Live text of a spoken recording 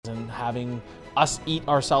having us eat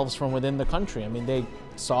ourselves from within the country. I mean, they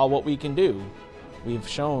saw what we can do. We've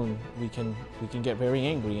shown we can get very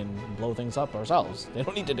angry and blow things up ourselves. They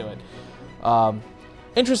don't need to do it.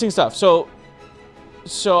 Interesting stuff. So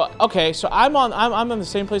I'm in the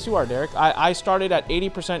same place you are, Derek. I started at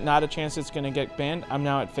 80%, not a chance it's going to get banned. I'm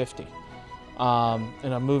now at 50.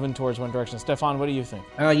 And I'm moving towards one direction. Stefan, what do you think?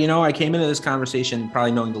 I came into this conversation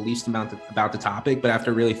probably knowing the least amount about the topic, but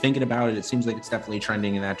after really thinking about it, it seems like it's definitely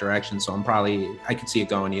trending in that direction. So I could see it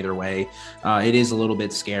going either way. It is a little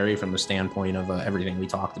bit scary from the standpoint of everything we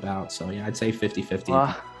talked about. So yeah, I'd say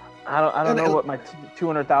 50-50. I don't know what my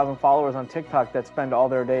 200,000 followers on TikTok that spend all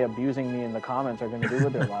their day abusing me in the comments are going to do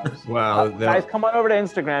with their lives. Well, guys, come on over to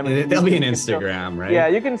Instagram. There'll be an Instagram, right? Yeah,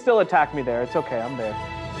 you can still attack me there. It's okay. I'm there.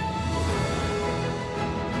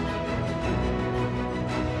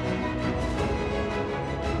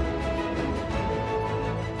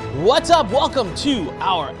 What's up? Welcome to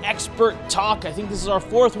our Expert Talk. I think this is our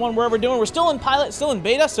fourth one we're ever doing. We're still in pilot, still in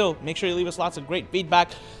beta, so make sure you leave us lots of great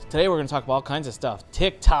feedback. Today we're going to talk about all kinds of stuff.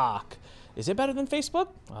 TikTok. Is it better than Facebook?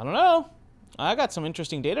 I don't know. I got some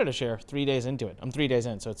interesting data to share 3 days into it. I'm 3 days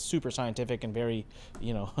in, so it's super scientific and very,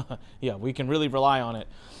 yeah, we can really rely on it.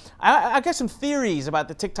 I got some theories about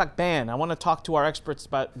the TikTok ban. I want to talk to our experts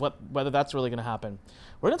about whether that's really going to happen.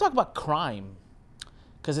 We're going to talk about crime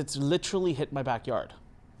because it's literally hit my backyard.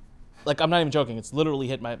 Like, I'm not even joking. It's literally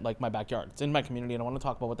hit my backyard. It's in my community, and I want to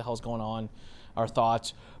talk about what the hell's going on, our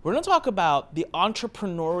thoughts. We're going to talk about the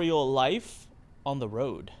entrepreneurial life on the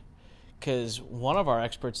road, because one of our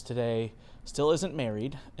experts today still isn't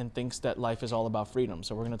married and thinks that life is all about freedom.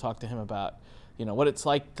 So we're going to talk to him about, what it's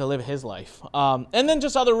like to live his life. And then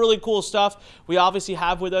just other really cool stuff we obviously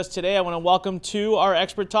have with us today. I want to welcome to our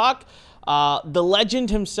Expert Talk the legend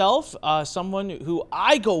himself, someone who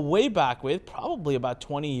I go way back with, probably about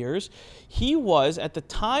 20 years. He was, at the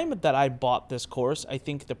time that I bought this course, I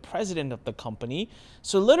think the president of the company.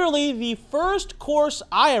 So literally the first course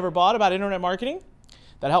I ever bought about internet marketing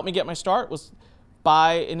that helped me get my start was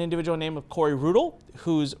by an individual named Corey Rudel,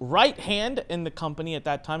 whose right hand in the company at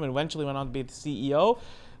that time and eventually went on to be the CEO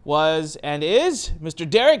was and is Mr.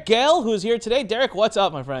 Derek Gale, who is here today. Derek, what's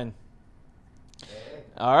up, my friend?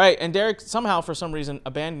 All right, and Derek somehow, for some reason,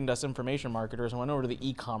 abandoned us information marketers and went over to the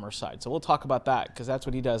e-commerce side. So we'll talk about that because that's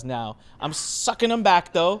what he does now. I'm sucking him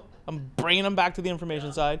back, though. I'm bringing him back to the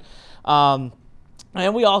information side. And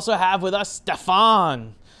we also have with us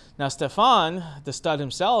Stefan. Now, Stefan, the stud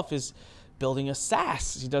himself, is building a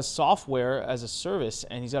SaaS. He does software as a service,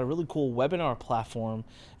 and he's got a really cool webinar platform.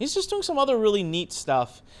 He's just doing some other really neat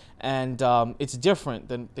stuff, and it's different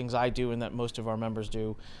than things I do and that most of our members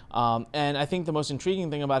do. And I think the most intriguing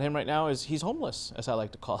thing about him right now is he's homeless, as I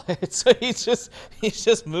like to call it. So he's just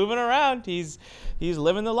moving around. He's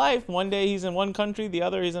living the life. One day he's in one country, the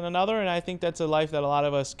other he's in another, and I think that's a life that a lot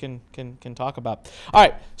of us can talk about. All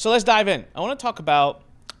right, so let's dive in. I want to talk about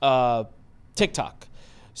TikTok.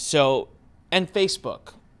 And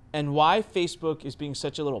Facebook, and why Facebook is being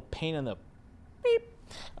such a little pain in the beep.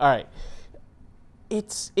 All right,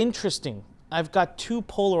 it's interesting. I've got two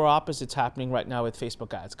polar opposites happening right now with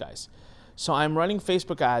Facebook ads, guys. So I'm running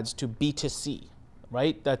Facebook ads to B2C,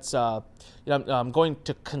 right? That's I'm going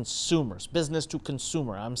to consumers, business to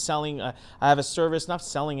consumer. I'm selling. I have a service, not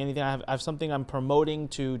selling anything. I have something I'm promoting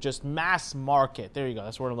to just mass market. There you go.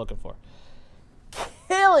 That's what I'm looking for.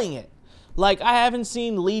 Killing it. Like, I haven't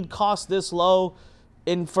seen lead cost this low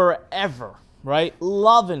in forever, right?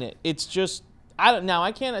 Loving it. It's just,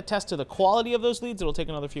 I can't attest to the quality of those leads. It'll take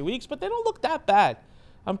another few weeks, but they don't look that bad.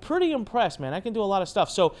 I'm pretty impressed, man. I can do a lot of stuff.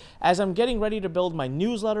 So as I'm getting ready to build my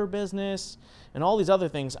newsletter business and all these other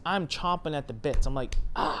things, I'm chomping at the bits. I'm like,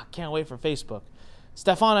 can't wait for Facebook.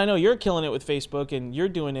 Stefan, I know you're killing it with Facebook, and you're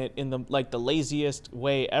doing it in the laziest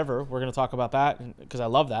way ever. We're going to talk about that because I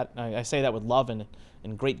love that. I say that with love and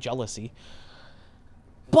great jealousy.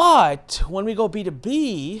 But when we go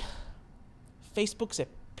B2B, Facebook's a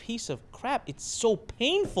piece of crap. It's so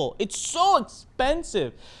painful. It's so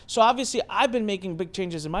expensive. So obviously, I've been making big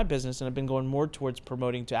changes in my business, and I've been going more towards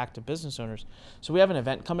promoting to active business owners. So we have an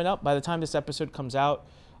event coming up. By the time this episode comes out,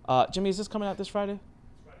 Jimmy, is this coming out this Friday?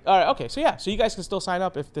 All right, okay, so you guys can still sign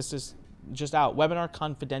up if this is just out,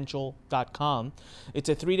 webinarconfidential.com. It's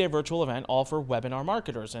a 3-day virtual event all for webinar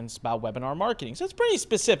marketers, and it's about webinar marketing. So it's pretty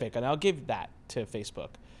specific, and I'll give that to Facebook.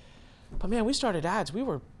 But man, we started ads. We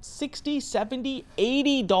were $60, $70,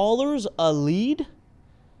 $80 a lead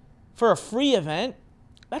for a free event.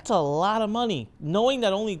 That's a lot of money. Knowing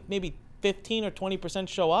that only maybe 15 or 20%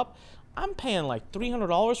 show up, I'm paying like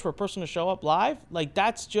 $300 for a person to show up live. Like,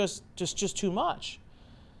 that's just too much.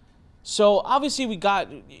 So obviously we got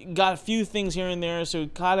a few things here and there. So we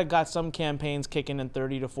kind of got some campaigns kicking in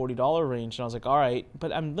 $30 to $40 range. And I was like, all right.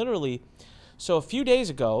 But I'm literally, so a few days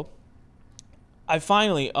ago, I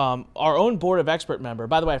finally, our own board of expert member,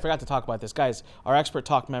 by the way, I forgot to talk about this. Guys, our expert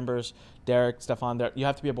talk members, Derek, Stefan, you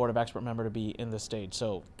have to be a board of expert member to be in this stage.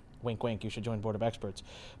 So wink, wink, you should join board of experts.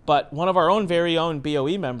 But one of our own very own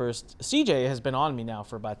BOE members, CJ, has been on me now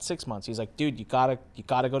for about 6 months. He's like, dude, you gotta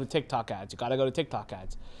go to TikTok ads. You gotta go to TikTok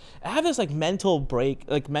ads. I have this like mental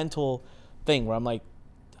thing where I'm like,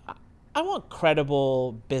 I want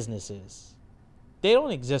credible businesses. They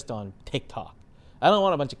don't exist on TikTok. I don't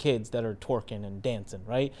want a bunch of kids that are twerking and dancing,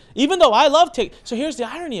 right? Even though I love TikTok. So here's the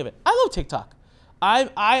irony of it. I love TikTok.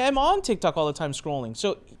 I am on TikTok all the time scrolling.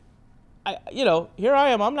 So, here I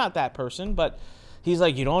am. I'm not that person, but he's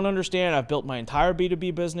like, you don't understand. I've built my entire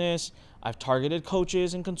B2B business. I've targeted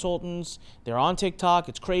coaches and consultants. They're on TikTok.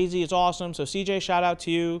 It's crazy. It's awesome. So CJ, shout out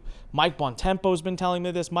to you. Mike Bontempo's been telling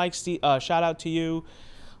me this. Mike, shout out to you.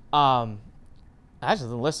 I actually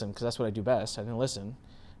didn't listen because that's what I do best. I didn't listen.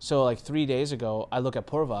 So like 3 days ago, I look at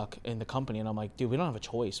Purvok in the company and I'm like, dude, we don't have a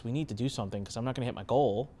choice. We need to do something because I'm not going to hit my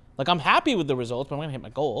goal. Like I'm happy with the results, but I'm going to hit my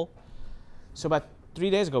goal. So about 3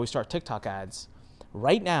 days ago, we start TikTok ads.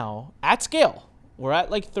 Right now, at scale, we're at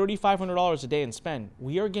like $3,500 a day in spend.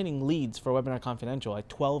 We are getting leads for Webinar Confidential at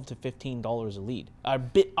 $12 to $15 a lead.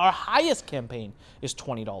 Our highest campaign is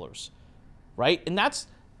 $20, right? And that's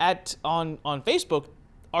on Facebook.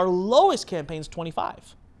 Our lowest campaign is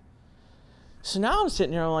 $25. So now I'm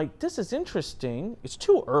sitting here, I'm like, this is interesting. It's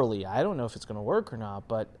too early. I don't know if it's going to work or not,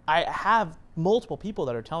 but I have multiple people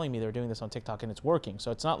that are telling me they're doing this on TikTok and it's working.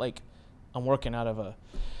 So it's not like I'm working out of a...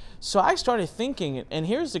 So I started thinking, and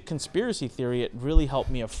here's the conspiracy theory it really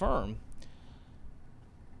helped me affirm.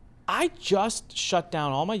 I just shut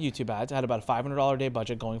down all my YouTube ads. I had about a $500 a day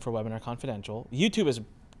budget going for Webinar Confidential. YouTube has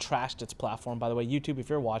trashed its platform. By the way, YouTube, if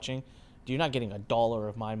you're watching, you're not getting $1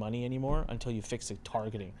 of my money anymore until you fix the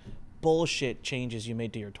targeting. Bullshit changes you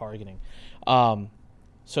made to your targeting. So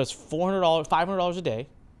it's $400, $500 a day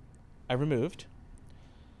I removed,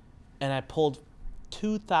 and I pulled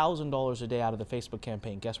 $2,000 a day out of the Facebook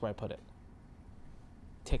campaign. Guess where I put it?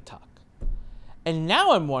 TikTok. And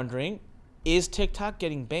now I'm wondering, is TikTok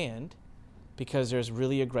getting banned because there's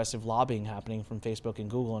really aggressive lobbying happening from Facebook and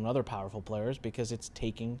Google and other powerful players because it's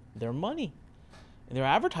taking their money and their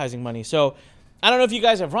advertising money? So I don't know if you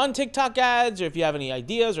guys have run TikTok ads or if you have any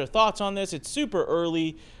ideas or thoughts on this. It's super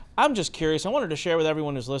early. I'm just curious. I wanted to share with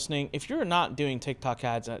everyone who's listening. If you're not doing TikTok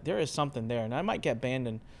ads, there is something there. And I might get banned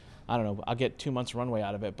and, I don't know, I'll get 2 months runway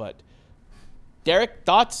out of it. But Derek,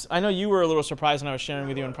 thoughts? I know you were a little surprised when I was sharing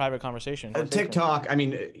with you in private conversation. TikTok, I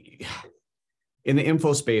mean, in the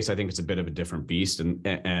info space, I think it's a bit of a different beast.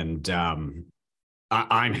 And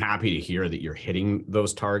I'm happy to hear that you're hitting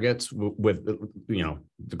those targets with,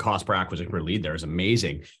 the cost per acquisition per lead there is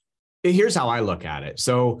amazing. Here's how I look at it.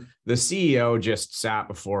 So the CEO just sat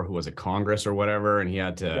before, who was it, Congress or whatever, and he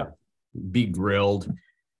had to be grilled.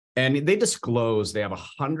 And they disclosed they have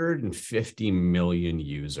 150 million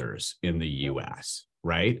users in the US,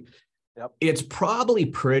 right? Yep. It's probably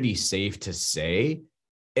pretty safe to say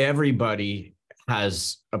everybody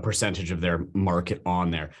has a percentage of their market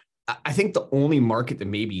on there. I think the only market that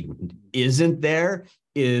maybe isn't there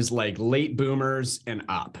is like late boomers and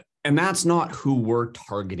up. And that's not who we're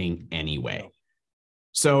targeting anyway.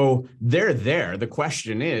 So they're there. The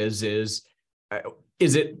question is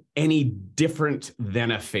it any different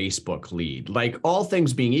than a Facebook lead? Like, all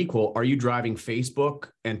things being equal, are you driving Facebook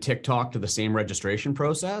and TikTok to the same registration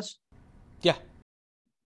process? Yeah.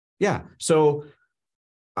 Yeah. So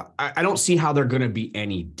I don't see how they're going to be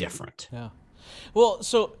any different. Yeah. Well,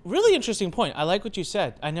 so really interesting point. I like what you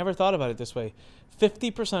said. I never thought about it this way.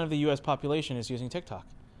 50% of the US population is using TikTok.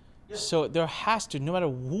 Yeah. So there has to, no matter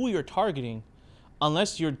who you're targeting,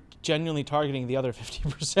 unless you're genuinely targeting the other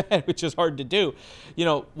 50%, which is hard to do,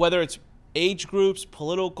 whether it's age groups,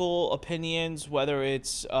 political opinions, whether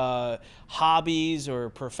it's hobbies or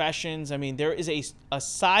professions. I mean, there is a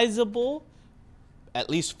sizable, at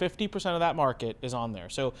least 50% of that market is on there.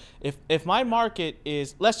 So if my market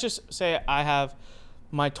is, let's just say I have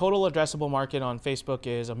my total addressable market on Facebook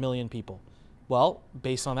is 1 million people. Well,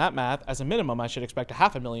 based on that math, as a minimum, I should expect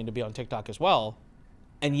 500,000 to be on TikTok as well.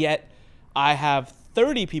 And yet I have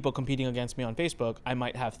 30 people competing against me on Facebook. I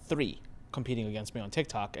might have 3 competing against me on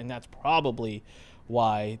TikTok. And that's probably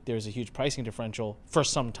why there's a huge pricing differential for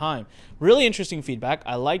some time. Really interesting feedback.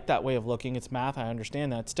 I like that way of looking. It's math. I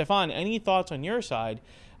understand that. Stefan, any thoughts on your side?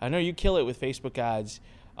 I know you kill it with Facebook ads.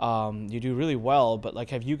 You do really well, but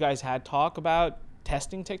have you guys had talk about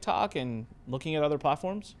testing TikTok and looking at other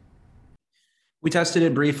platforms? We tested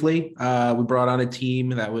it briefly. We brought on a team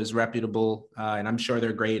that was reputable, and I'm sure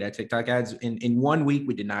they're great at TikTok ads. In 1 week,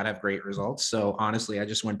 we did not have great results. So honestly, I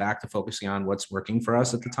just went back to focusing on what's working for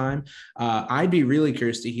us at the time. I'd be really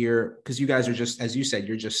curious to hear, because you guys are just, as you said,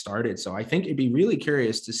 you're just started. So I think it'd be really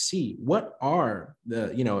curious to see what are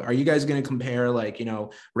the, are you guys going to compare like,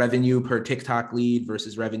 revenue per TikTok lead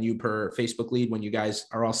versus revenue per Facebook lead when you guys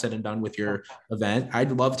are all said and done with your event?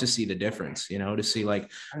 I'd love to see the difference, to see like,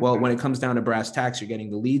 well, when it comes down to brass tax, you're getting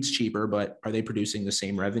the leads cheaper, but are they producing the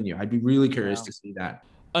same revenue? I'd be really curious to see that.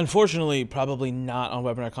 Unfortunately, probably not on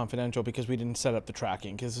Webinar Confidential because we didn't set up the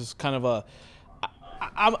tracking, because it's kind of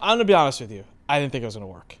I'm going to be honest with you. I didn't think it was going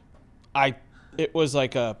to work. It was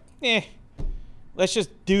like let's just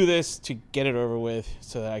do this to get it over with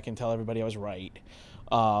so that I can tell everybody I was right.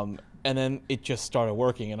 And then it just started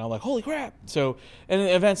working and I'm like, holy crap. So, and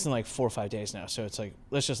the event's in like 4 or 5 days now. So it's like,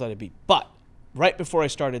 let's just let it be. But right before I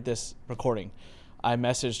started this recording, I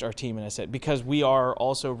messaged our team and I said, because we are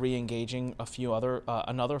also re-engaging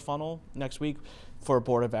another funnel next week for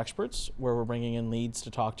Board of Experts, where we're bringing in leads to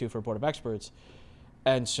talk to for Board of Experts.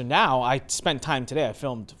 And so now I spent time today. I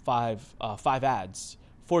filmed five ads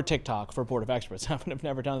for TikTok for Board of Experts. I've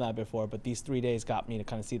never done that before, but these 3 days got me to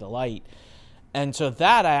kind of see the light. And so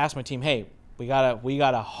that I asked my team, hey, we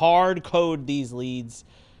gotta hard code these leads,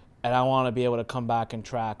 and I want to be able to come back and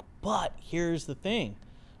track. But here's the thing.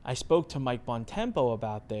 I spoke to Mike Bontempo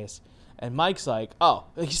about this, and Mike's like,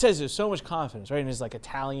 he says there's so much confidence, right? In his like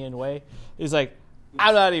Italian way. He's like,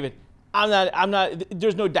 I'm not,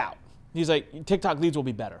 there's no doubt. He's like, TikTok leads will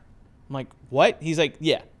be better. I'm like, what? He's like,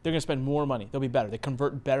 yeah, they're going to spend more money. They'll be better. They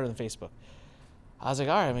convert better than Facebook. I was like,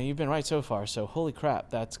 all right, I mean, you've been right so far. So holy crap,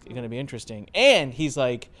 that's going to be interesting. And he's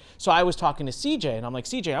like, so I was talking to CJ, and I'm like,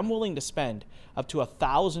 CJ, I'm willing to spend up to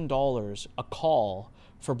 $1,000 a call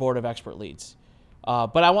for Board of Expert leads.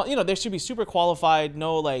 But I want, they should be super qualified,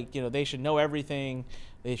 they should know everything.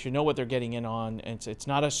 They should know what they're getting in on. And it's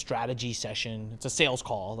not a strategy session. It's a sales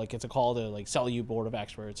call. Like, it's a call to like sell you Board of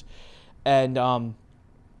Experts. And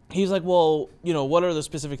he's like, well, what are the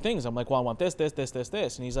specific things? I'm like, well, I want this.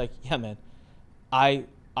 And he's like, yeah, man, I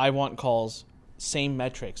want calls, same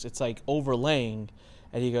metrics. It's like overlaying.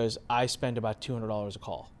 And he goes, I spend about $200 a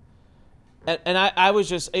call. And I was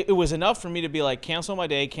just, it was enough for me to be like, cancel my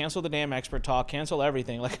day, cancel the damn expert talk, cancel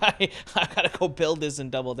everything. Like, I got to go build this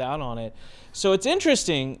and double down on it. So it's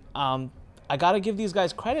interesting. I got to give these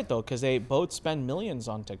guys credit, though, because they both spend millions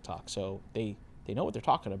on TikTok. So they know what they're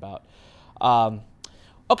talking about.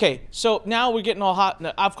 Okay, so now we're getting all hot.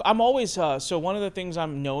 I'm always, so one of the things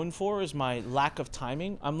I'm known for is my lack of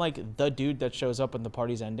timing. I'm like the dude that shows up when the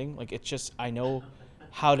party's ending. Like, it's just, I know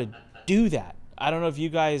how to do that. I don't know if you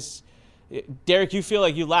guys... Derek, you feel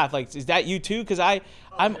like you laugh. Like, is that you too? Because I've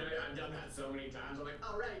done that so many times. I'm like,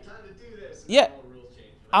 all right, time to do this. Yeah.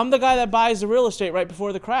 I'm the guy that buys the real estate right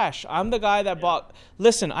before the crash. I'm the guy that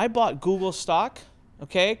I bought Google stock,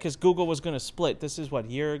 okay? Because Google was going to split. This is a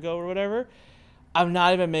year ago or whatever. I'm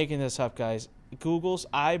not even making this up, guys.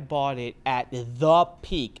 I bought it at the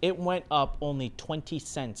peak. It went up only 20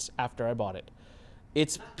 cents after I bought it.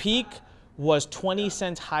 Its peak was 20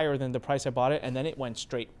 cents higher than the price I bought it, and then it went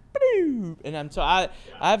straight. And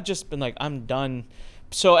I've just been like, I'm done.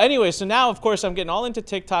 So anyway, so now of course I'm getting all into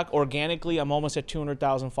TikTok organically. I'm almost at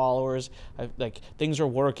 200,000 followers. Things are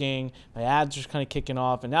working. My ads are kind of kicking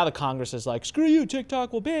off, and now the Congress is like, screw you,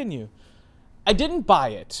 TikTok will ban you. I didn't buy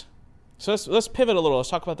it. So let's pivot a little. Let's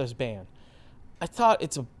talk about this ban. I thought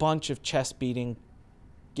it's a bunch of chest beating,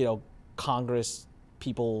 Congress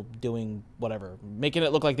people doing whatever, making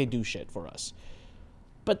it look like they do shit for us.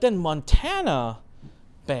 But then Montana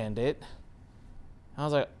banned it. I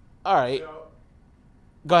was like, all right,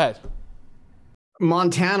 go ahead.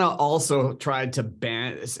 Montana also tried to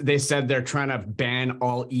ban, they said they're trying to ban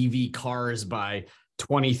all EV cars by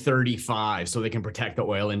 2035 so they can protect the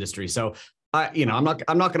oil industry. So, I'm not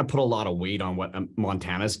going to put a lot of weight on what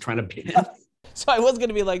Montana's trying to ban. So I was going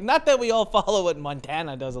to be like, not that we all follow what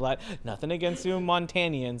Montana does a lot. Nothing against you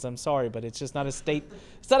Montanians. I'm sorry, but it's just not a state.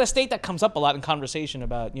 It's not a state that comes up a lot in conversation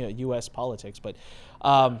about, U.S. politics. But,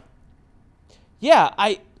 yeah,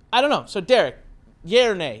 I don't know. So Derek, yay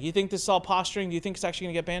or nay? You think this is all posturing? Do you think it's actually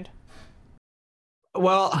going to get banned?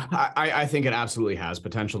 Well, I think it absolutely has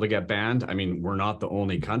potential to get banned. I mean, we're not the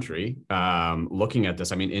only country looking at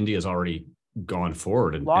this. I mean, India's already gone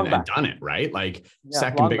forward and done it, right? Like,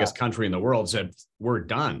 second biggest country in the world said, we're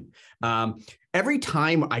done. Every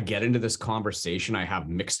time I get into this conversation, I have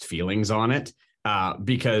mixed feelings on it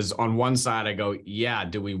because on one side I go, yeah,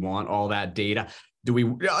 do we want all that data? Do we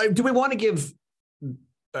want to give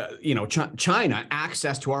China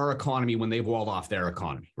access to our economy when they've walled off their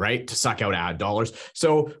economy, right? To suck out ad dollars.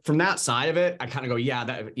 So from that side of it, I kind of go, yeah,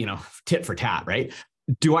 that, tit for tat, right?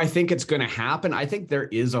 Do I think it's going to happen? I think there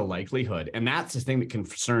is a likelihood. And that's the thing that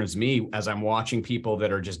concerns me as I'm watching people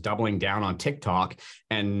that are just doubling down on TikTok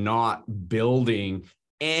and not building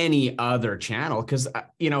any other channel. Because,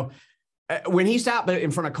 when he sat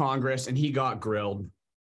in front of Congress and he got grilled,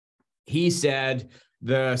 he said,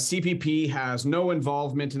 the CPP has no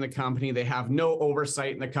involvement in the company. They have no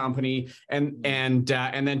oversight in the company. And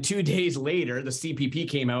then 2 days later, the CPP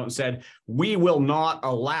came out and said, we will not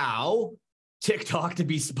allow TikTok to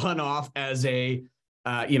be spun off as a,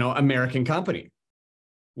 American company.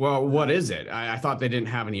 Well, what is it? I thought they didn't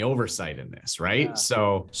have any oversight in this, right? Yeah.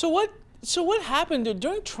 So what happened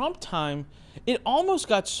during Trump time? It almost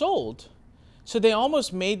got sold. So they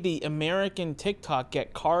almost made the American TikTok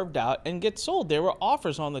get carved out and get sold. There were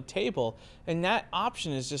offers on the table, and that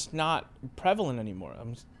option is just not prevalent anymore.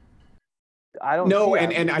 I don't know.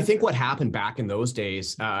 see And I think what happened back in those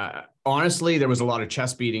days, honestly, there was a lot of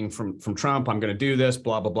chest beating from Trump. I'm going to do this,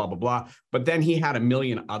 blah, blah, blah, blah, blah. But then he had a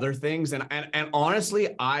million other things. And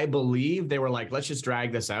honestly, I believe they were like, let's just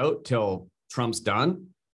drag this out till Trump's done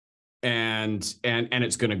and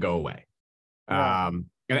it's going to go away. Yeah.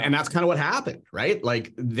 And that's kind of what happened, right?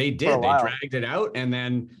 Like they dragged it out, and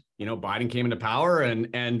then, Biden came into power,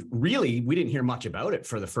 and really we didn't hear much about it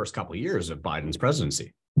for the first couple of years of Biden's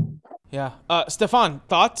presidency. Yeah. Stefan,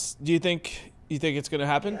 thoughts? Do you think it's going to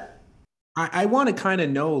happen? I want to kind of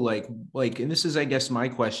know, like, and this is, I guess, my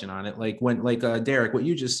question on it. Like when, Derek, what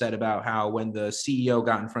you just said about how when the CEO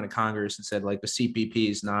got in front of Congress and said, like, the CPP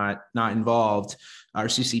is not involved, or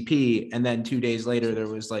CCP, and then 2 days later there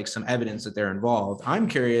was like some evidence that they're involved. I'm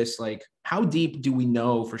curious, like, how deep do we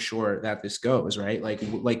know for sure that this goes, right?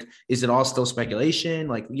 Like, is it all still speculation?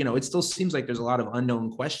 Like, it still seems like there's a lot of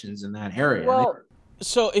unknown questions in that area. Well,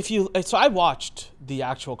 so I watched the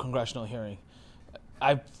actual congressional hearing.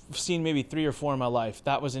 I've seen maybe 3 or 4 in my life.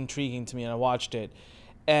 That was intriguing to me, and I watched it.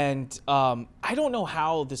 And I don't know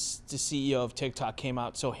how the CEO of TikTok came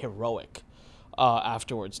out so heroic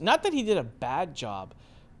afterwards. Not that he did a bad job,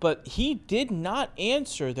 but he did not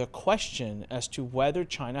answer the question as to whether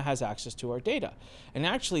China has access to our data. And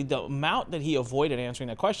actually, the amount that he avoided answering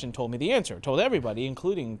that question told me the answer, told everybody,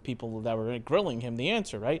 including people that were grilling him, the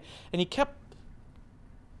answer, right? And he kept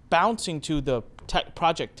bouncing to the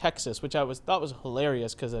Project Texas, which I thought was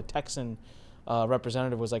hilarious because a Texan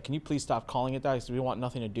representative was like, "Can you please stop calling it that? Because we want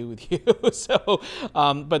nothing to do with you." So,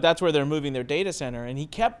 but that's where they're moving their data center, and he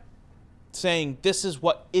kept saying, "This is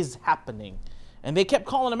what is happening," and they kept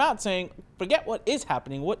calling him out, saying, "Forget what is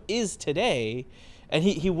happening. What is today?" And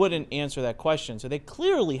he wouldn't answer that question. So they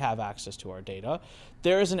clearly have access to our data.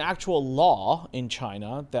 There is an actual law in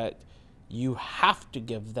China that you have to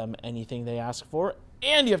give them anything they ask for,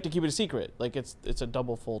 and you have to keep it a secret. Like it's a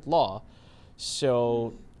double-fold law.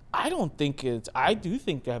 So I do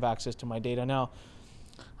think they have access to my data. Now,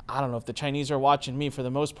 I don't know if the Chinese are watching me. For the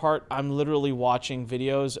most part, I'm literally watching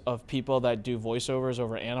videos of people that do voiceovers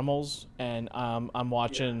over animals, and I'm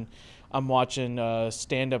watching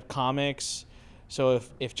stand-up comics. So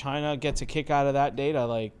if China gets a kick out of that data,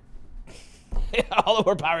 like, all the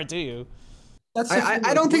more power to you.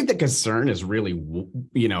 I don't think the concern is really,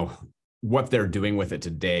 what they're doing with it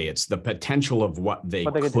today. It's the potential of what they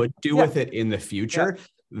could do with it in the future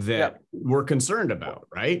that we're concerned about,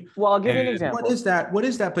 right? Well, I'll give you an example. What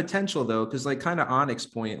is that potential though? Because like kind of Onyx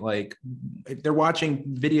point, like if they're watching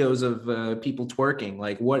videos of people twerking,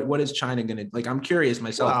 like what is China going to, like, I'm curious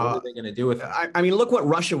myself, what are they going to do with it? I mean, look what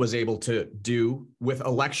Russia was able to do with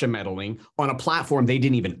election meddling on a platform they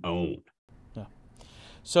didn't even own. Yeah.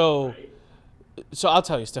 So I'll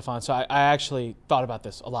tell you, Stefan, so I actually thought about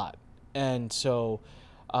this a lot. And so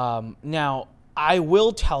now I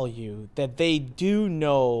will tell you that they do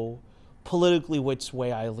know politically which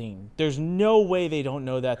way I lean. There's no way they don't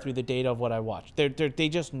know that through the data of what I watch. They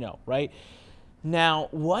just know, right? Now,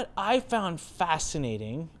 what I found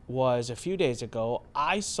fascinating was a few days ago,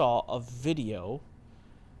 I saw a video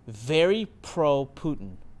very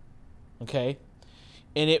pro-Putin, okay?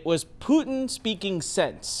 And it was Putin speaking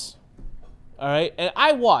sense. All right, and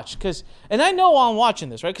I watch and I know I'm watching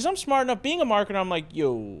this, right? Because I'm smart enough. Being a marketer, I'm like,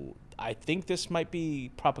 yo, I think this might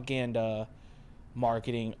be propaganda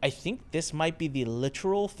marketing. I think this might be the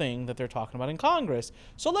literal thing that they're talking about in Congress.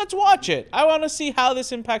 So let's watch it. I want to see how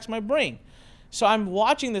this impacts my brain. So I'm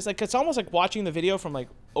watching this, like it's almost like watching the video from like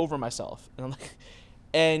over myself,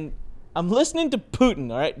 and I'm listening to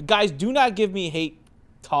Putin. All right, guys, do not give me hate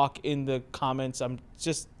talk in the comments.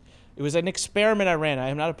 It was an experiment I ran. I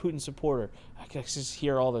am not a Putin supporter. I can just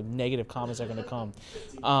hear all the negative comments that are going to come.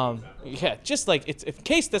 Yeah, just like it's in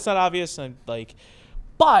case that's not obvious.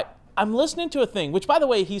 But I'm listening to a thing, which by the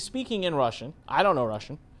way, he's speaking in Russian. I don't know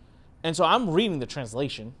Russian, and so I'm reading the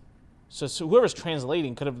translation. So whoever's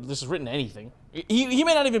translating could have just written anything. He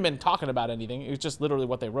may not even been talking about anything. It was just literally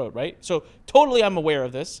what they wrote, right? So totally I'm aware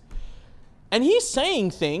of this. And he's saying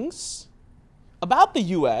things about the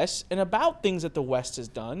U.S. and about things that the West has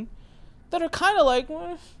done that are kind of like,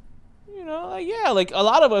 well, you know, like, yeah, like a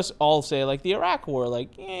lot of us all say, like the Iraq war,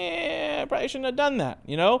 like, yeah, probably shouldn't have done that,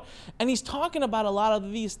 you know? And he's talking about a lot of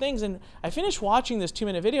these things. And I finished watching this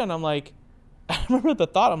 2-minute video and I'm like, I remember the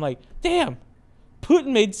thought, I'm like, damn,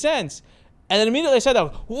 Putin made sense. And then immediately I said,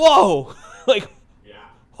 whoa, like, yeah.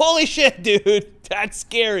 Holy shit, dude, that's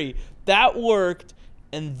scary. That worked,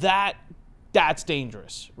 and that's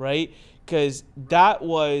dangerous, right? Because that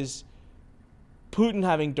was Putin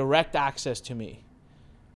having direct access to me.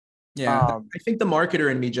 Yeah, I think the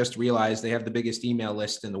marketer in me just realized they have the biggest email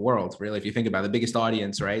list in the world, really, if you think about it, the biggest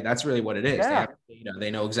audience, right? That's really what it is. Yeah. They have data.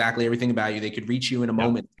 They know exactly everything about you. They could reach you in a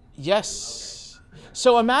moment. Yes.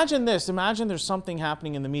 So imagine this. Imagine there's something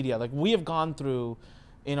happening in the media. Like we have gone through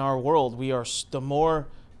in our world, we are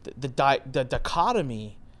the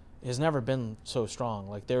dichotomy has never been so strong.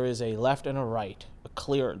 Like there is a left and a right,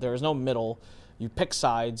 there is no middle. You pick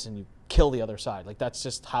sides and you kill the other side. Like that's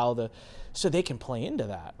just how so they can play into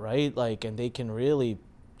that, right? Like, and they can really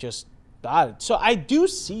just, so I do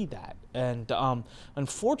see that. And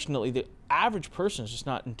unfortunately, the average person is just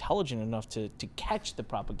not intelligent enough to catch the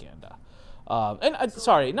propaganda.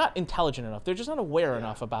 Sorry, not intelligent enough. They're just not aware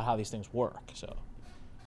enough about how these things work. So.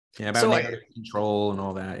 Yeah, about negative control and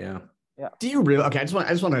all that. Yeah. Yeah. Do you really? Okay, I just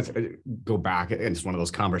want to go back. It's one of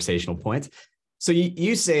those conversational points. So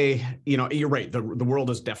you say, you know, you're right. The world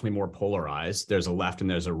is definitely more polarized. There's a left and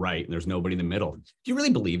there's a right, and there's nobody in the middle. Do you really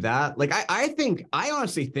believe that? Like, I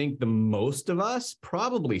honestly think the most of us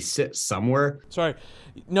probably sit somewhere. Sorry,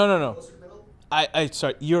 no.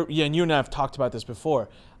 Sorry. And you and I have talked about this before.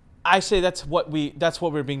 I say that's what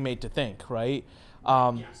we're being made to think, right?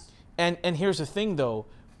 Yes. And here's the thing, though.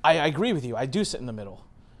 I agree with you. I do sit in the middle,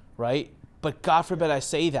 right? But God forbid I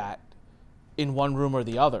say that in one room or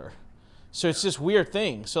the other. So it's this weird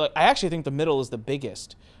thing. So I actually think the middle is the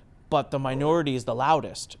biggest, but the minority is the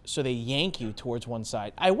loudest. So they yank you towards one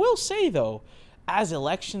side. I will say, though, as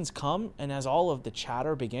elections come and as all of the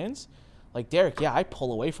chatter begins, like Derek, yeah, I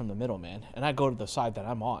pull away from the middle, man, and I go to the side that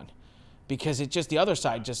I'm on, because the other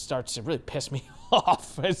side just starts to really piss me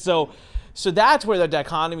off. And so that's where the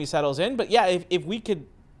dichotomy settles in. But yeah, if we could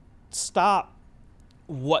stop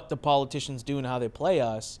what the politicians do and how they play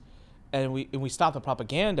us, and we stop the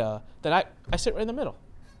propaganda, then I sit right in the middle,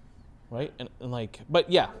 right? And like, but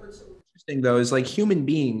yeah. What's so interesting though is like human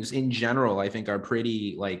beings in general, I think are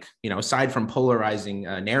pretty like, you know, aside from polarizing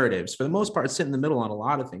narratives, for the most part, sit in the middle on a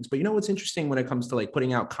lot of things. But you know what's interesting when it comes to like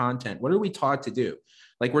putting out content? What are we taught to do?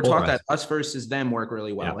 Like we're taught that us versus them work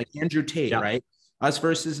really well. Yeah. Like Andrew Tate, right? Us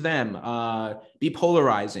versus them, be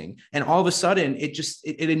polarizing. And all of a sudden it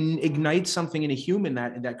ignites something in a human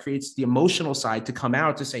that creates the emotional side to come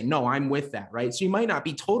out to say, no, I'm with that, right? So you might not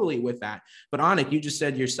be totally with that. But Anik, you just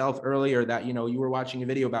said yourself earlier that, you know, you were watching a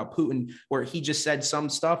video about Putin where he just said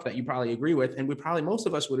some stuff that you probably agree with. And most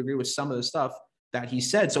of us would agree with some of the stuff that he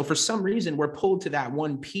said. So for some reason, we're pulled to that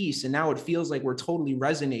one piece, and now it feels like we're totally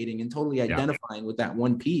resonating and totally identifying with that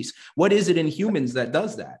one piece. What is it in humans that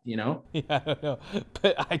does that, you know? Yeah, I don't know.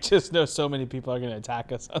 But I just know so many people are going to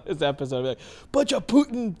attack us on this episode. Like, bunch of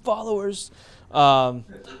Putin followers. Yeah,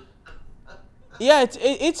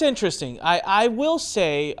 it's interesting. I will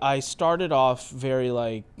say I started off very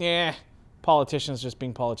like, politicians just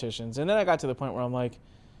being politicians. And then I got to the point where I'm like,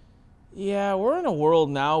 yeah, we're in a world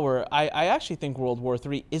now where I actually think World War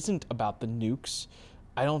III isn't about the nukes.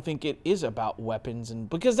 I don't think it is about weapons, and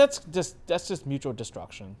because that's just mutual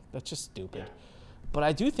destruction. That's just stupid. Yeah. But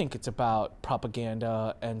I do think it's about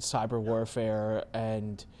propaganda and cyber warfare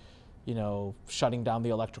and, you know, shutting down the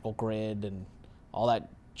electrical grid and all that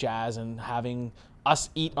jazz and having us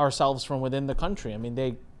eat ourselves from within the country. I mean,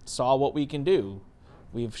 they saw what we can do.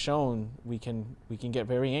 We've shown we can get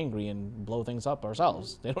very angry and blow things up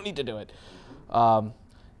ourselves. They don't need to do it.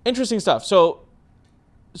 Interesting stuff. So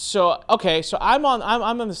okay. So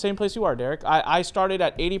I'm in the same place you are, Derek. I started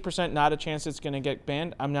at 80%, not a chance it's going to get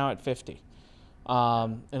banned. I'm now at 50,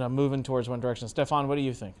 and I'm moving towards one direction. Stefan, what do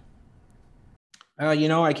you think?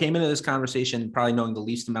 I came into this conversation probably knowing the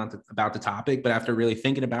least amount about the topic, but after really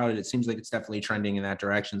thinking about it, it seems like it's definitely trending in that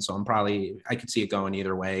direction. So I could see it going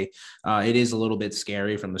either way. It is a little bit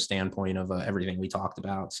scary from the standpoint of everything we talked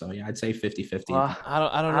about. So yeah, I'd say 50-50.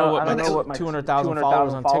 I don't know what my 200,000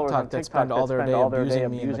 followers on TikTok that spend all their day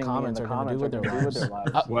abusing me in the comments are going to do with their lives.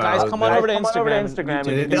 Guys, come on over to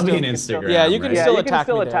Instagram. There'll be an Instagram. Yeah, you can still attack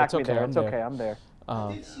me there. It's okay. It's okay. I'm there.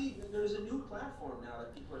 I did see there's a new platform now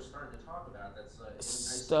that people are starting to talk about.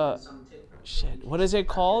 That's shit. What is it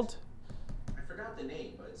called? I forgot the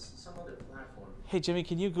name, but it's some other platform. Hey Jimmy,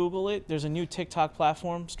 can you Google it? There's a new TikTok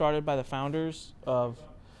platform started by the founders of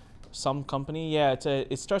some company. Yeah,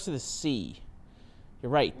 it starts with a C.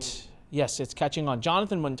 You're right. Yes, it's catching on.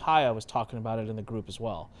 Jonathan Montaya was talking about it in the group as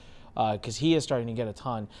well, because he is starting to get a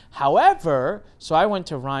ton. However, so I went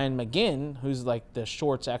to Ryan McGinn, who's like the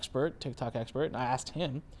shorts expert, TikTok expert, and I asked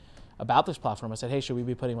him about this platform. I said, hey, should we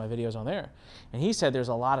be putting my videos on there? And he said there's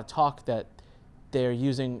a lot of talk that they're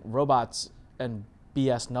using robots and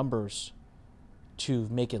BS numbers to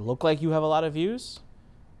make it look like you have a lot of views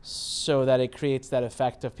so that it creates that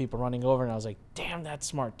effect of people running over. And I was like, damn, that's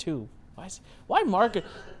smart too. Why market?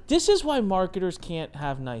 This is why marketers can't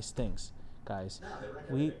have nice things, guys.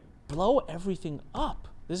 We blow everything up.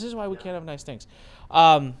 This is why we can't have nice things.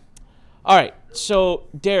 All right, so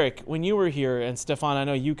Derek, when you were here, and Stefan, I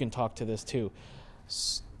know you can talk to this too.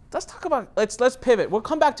 Let's talk about, let's pivot. We'll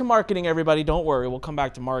come back to marketing, everybody. Don't worry, we'll come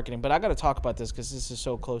back to marketing. But I got to talk about this because this is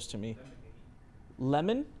so close to me.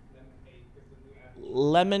 Lemon?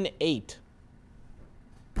 Lemon 8.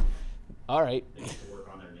 All right.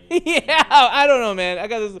 Yeah, I don't know, man. I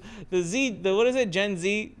got this, what is it, Gen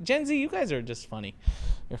Z? Gen Z, you guys are just funny.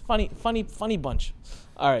 You're funny bunch.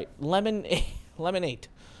 All right, Lemon 8.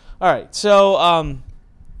 All right, so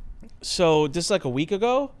this is like a week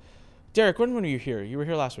ago. Derek, when were you here? You were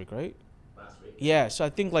here last week, right? Last week. Yeah, so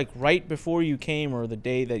I think like right before you came or the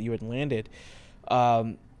day that you had landed,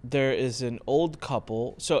 there is an old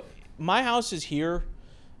couple. So my house is here,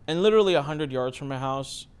 and literally 100 yards from my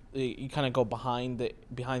house, you kind of go behind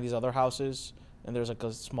these other houses, and there's like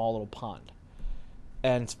a small little pond.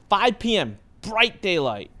 And it's 5 p.m., bright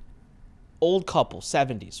daylight, old couple,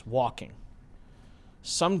 70s, walking.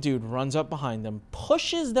 Some dude runs up behind them,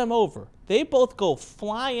 pushes them over. They both go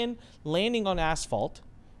flying, landing on asphalt.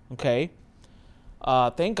 Okay.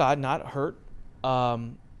 Thank God, not hurt.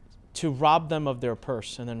 To rob them of their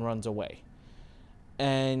purse, and then runs away.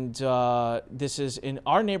 And this is in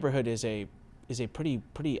our neighborhood is a pretty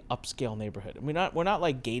upscale neighborhood. We're not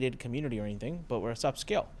like gated community or anything, but it's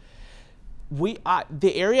upscale.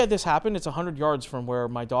 The area this happened, it's 100 yards from where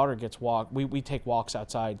my daughter gets walked. We take walks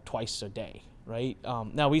outside twice a day. Right? Now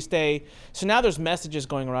now there's messages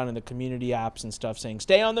going around in the community apps and stuff saying,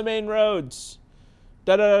 stay on the main roads,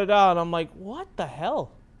 and I'm like, what the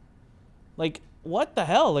hell? Like, what the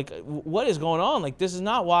hell? Like, what is going on? Like, this is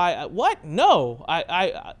not why, what? No,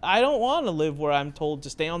 I don't want to live where I'm told to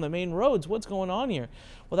stay on the main roads. What's going on here?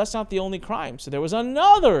 Well, that's not the only crime. So there was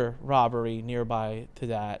another robbery nearby to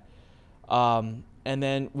that. And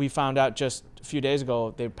then we found out just a few days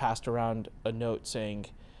ago, they passed around a note saying,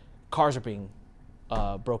 cars are being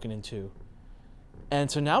broken into. And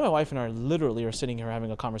so now my wife and I literally are sitting here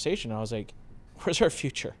having a conversation. And I was like, where's our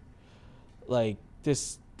future? Like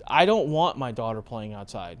this, I don't want my daughter playing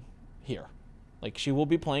outside here. Like she will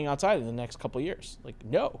be playing outside in the next couple of years. Like,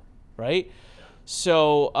 no, right?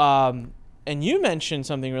 So, and you mentioned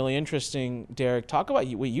something really interesting, Derek. Talk about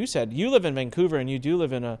what you said. You live in Vancouver and you do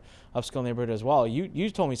live in a upscale neighborhood as well. You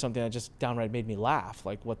told me something that just downright made me laugh,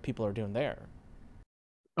 like what people are doing there.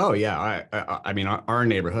 Oh yeah, I mean our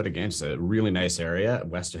neighborhood again is a really nice area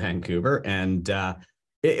west of Vancouver, and I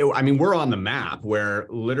mean we're on the map where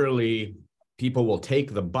literally people will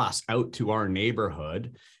take the bus out to our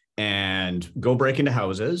neighborhood and go break into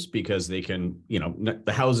houses because they can,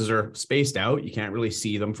 the houses are spaced out, you can't really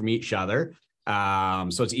see them from each other.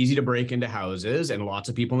 So it's easy to break into houses, and lots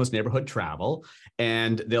of people in this neighborhood travel,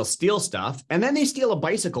 and they'll steal stuff, and then they steal a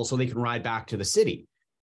bicycle so they can ride back to the city.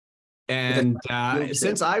 And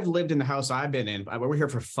since I've lived in the house I've been in, we're here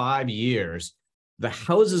for 5 years, the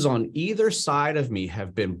houses on either side of me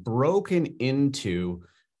have been broken into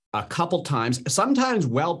a couple times, sometimes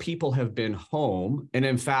while people have been home. And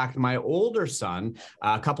in fact, my older son,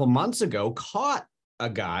 a couple months ago, caught a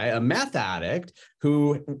guy, a meth addict,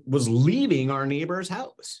 who was leaving our neighbor's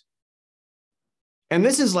house. And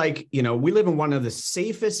this is like, we live in one of the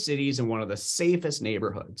safest cities and one of the safest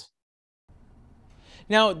neighborhoods.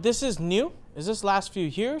 Now, this is new? Is this last few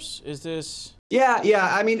years? Is this? Yeah.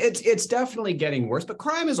 I mean, it's definitely getting worse, but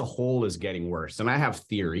crime as a whole is getting worse. And I have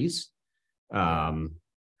theories.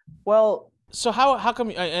 Well, So how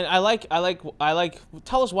come? And I like.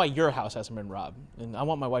 Tell us why your house hasn't been robbed, and I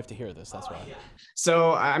want my wife to hear this. That's why.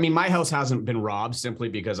 So, I mean, my house hasn't been robbed simply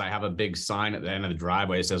because I have a big sign at the end of the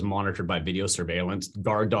driveway that says monitored by video surveillance,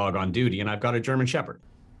 guard dog on duty, and I've got a German Shepherd.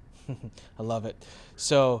 I love it.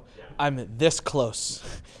 So I'm this close,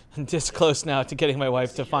 this close now to getting my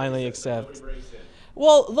wife to finally accept.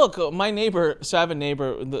 Well, look, my neighbor, so I have a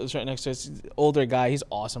neighbor that's right next to us, older guy. He's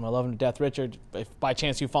awesome. I love him to death. Richard, if by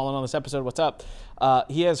chance you've fallen on this episode, what's up?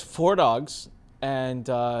 He has 4 dogs, and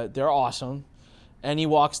they're awesome. And he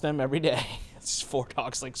walks them every day. It's 4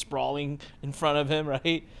 dogs like sprawling in front of him,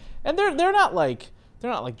 right? And they're not like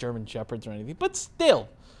German Shepherds or anything, but still,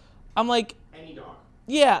 I'm like, Any dog.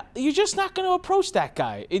 yeah, you're just not going to approach that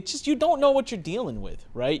guy. It's just you don't know what you're dealing with,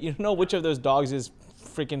 right? You don't know which of those dogs is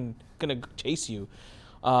freaking going to chase you.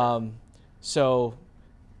 So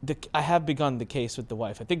I have begun the case with the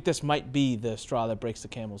wife. I think this might be the straw that breaks the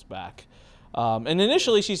camel's back. And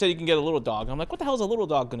initially she said you can get a little dog. I'm like, what the hell is a little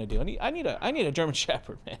dog going to do? I need a German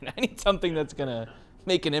Shepherd, man. I need something that's going to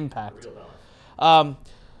make an impact.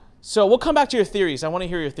 So we'll come back to your theories. I want to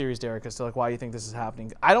hear your theories, Derek, as to like why you think this is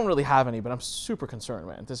happening. I don't really have any, but I'm super concerned,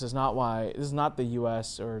 man. This is not the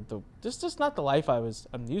U.S. or this is just not the life I'm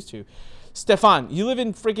used to. Stefan, you live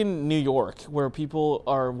in freaking New York, where people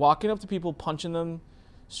are walking up to people, punching them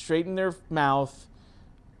straight in their mouth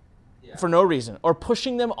for no reason, or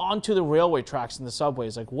pushing them onto the railway tracks in the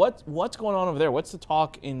subways. Like, what's going on over there? What's the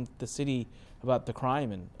talk in the city about the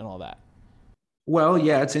crime and all that? Well,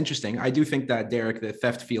 yeah, it's interesting. I do think that, Derek, the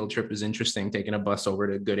theft field trip is interesting, taking a bus over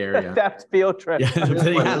to a good area. Theft field trip.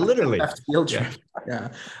 Yeah, literally. Theft field trip. Yeah.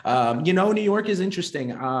 New York is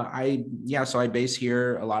interesting. So I base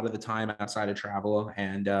here a lot of the time outside of travel.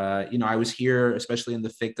 And, I was here, especially in the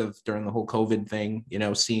thick of during the whole COVID thing,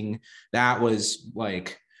 seeing that was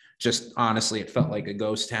like, just honestly, it felt like a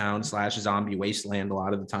ghost town / zombie wasteland a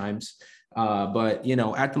lot of the times. But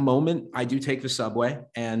at the moment, I do take the subway,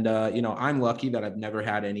 and I'm lucky that I've never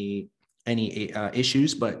had any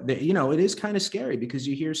issues. But it is kind of scary because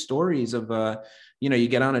you hear stories of you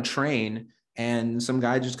get on a train and some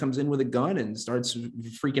guy just comes in with a gun and starts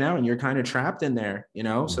freaking out, and you're kind of trapped in there.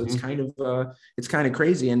 So it's kind of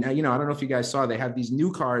crazy. And I don't know if you guys saw, they have these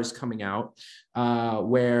new cars coming out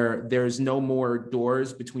where there's no more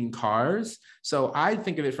doors between cars. So I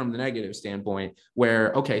think of it from the negative standpoint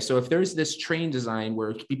where, okay, so if there's this train design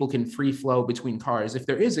where people can free flow between cars, if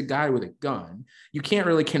there is a guy with a gun, you can't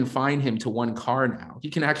really confine him to one car now.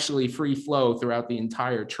 He can actually free flow throughout the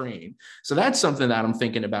entire train. So that's something that I'm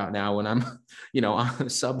thinking about now when I'm, on the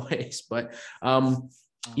subways. But,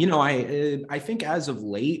 I think as of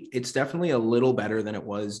late, it's definitely a little better than it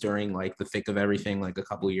was during like the thick of everything, like a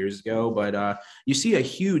couple of years ago. But you see a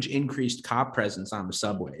huge increased cop presence on the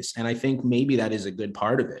subways. And I think maybe that is a good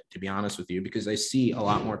part of it, to be honest with you, because I see a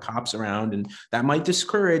lot more cops around, and that might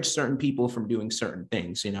discourage certain people from doing certain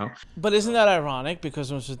things, But isn't that ironic? Because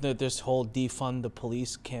there's this whole defund the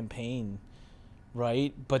police campaign,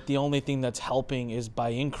 right? But the only thing that's helping is by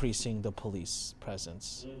increasing the police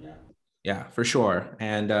presence. Yeah, for sure.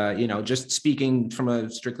 And, just speaking from a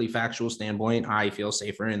strictly factual standpoint, I feel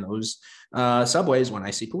safer in those subways when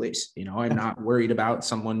I see police. I'm not worried about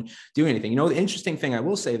someone doing anything. The interesting thing I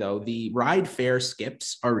will say, though, the ride fare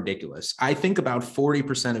skips are ridiculous. I think about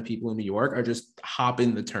 40% of people in New York are just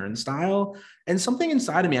hopping the turnstile. And something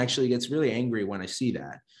inside of me actually gets really angry when I see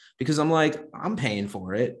that, because I'm like, I'm paying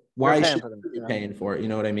for it. Why should I be paying for it? You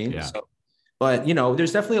know what I mean? Yeah. But,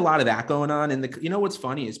 there's definitely a lot of that going on. And what's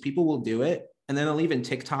funny is people will do it, and then they'll even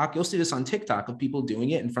TikTok. You'll see this on TikTok of people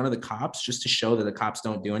doing it in front of the cops just to show that the cops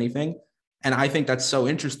don't do anything. And I think that's so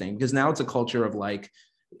interesting, because now it's a culture of like,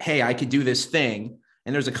 hey, I could do this thing,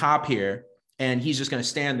 and there's a cop here, and he's just going to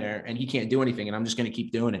stand there and he can't do anything, and I'm just going to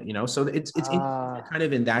keep doing it. So it's kind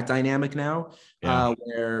of in that dynamic now,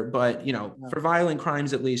 for violent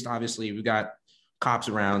crimes, at least, obviously we've got cops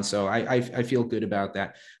around. So I feel good about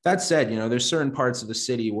that. That said, there's certain parts of the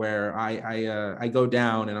city where I go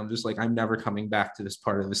down and I'm just like, I'm never coming back to this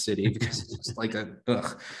part of the city, because it's just like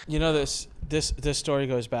ugh. This story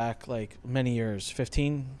goes back like many years,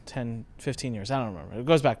 15 years. I don't remember. It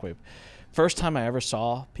goes back way. First time I ever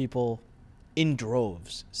saw people in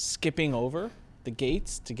droves skipping over the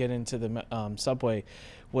gates to get into the subway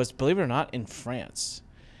was, believe it or not, in France.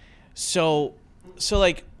 So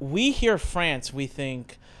like, we hear France, we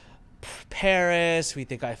think Paris, we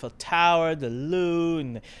think Eiffel Tower, the Louvre,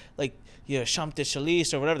 and like,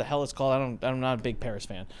 Champs-Élysées or whatever the hell it's called. I'm not a big Paris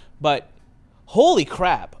fan, but holy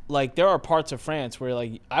crap, like there are parts of France where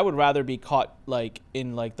like I would rather be caught like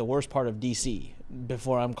in like the worst part of DC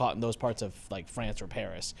before I'm caught in those parts of like France or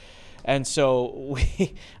Paris. And so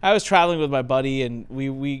I was traveling with my buddy, and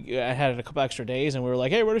I had a couple extra days, and we were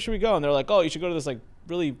like, hey, where should we go? And they're like, oh, you should go to this like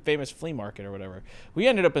really famous flea market or whatever. We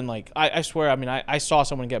ended up in like, I swear, I mean, I saw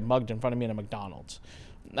someone get mugged in front of me in a McDonald's.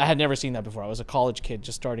 I had never seen that before. I was a college kid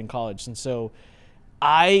just starting college. And so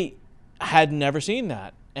I had never seen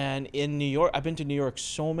that. And in New York, I've been to New York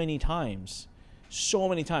so many times,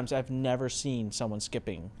 I've never seen someone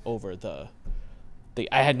skipping over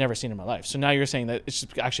I had never seen in my life. So now you're saying that it's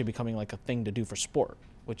just actually becoming like a thing to do for sport,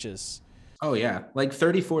 which is. Oh yeah. Like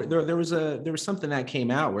 34, there was something that came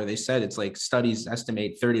out where they said it's like studies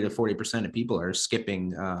estimate 30 to 40% of people are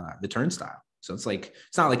skipping the turnstile. So it's like,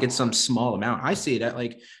 it's not like it's some small amount. I see it at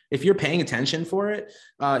like, if you're paying attention for it,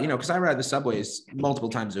 cause I ride the subways multiple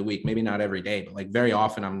times a week, maybe not every day, but like very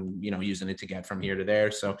often I'm, using it to get from here to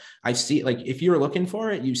there. So I see, like, if you're looking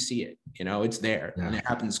for it, you see it, it's there. Yeah. And it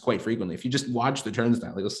happens quite frequently. If you just watch the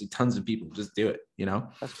turnstile, you'll see tons of people just do it,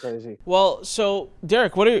 That's crazy. Well, so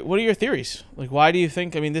Derek, what are your theories? Like, why do you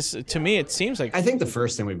think, this, to me, it seems like. I think the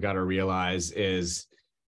first thing we've got to realize is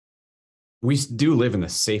we do live in the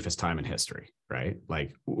safest time in history, right?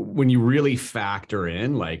 Like when you really factor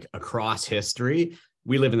in like across history,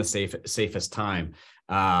 we live in the safest time.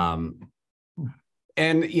 And,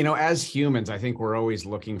 as humans, I think we're always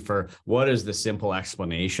looking for what is the simple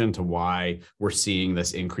explanation to why we're seeing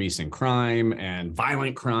this increase in crime and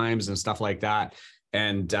violent crimes and stuff like that.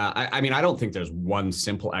 And I don't think there's one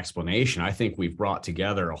simple explanation. I think we've brought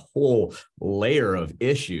together a whole layer of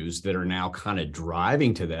issues that are now kind of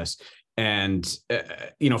driving to this. And,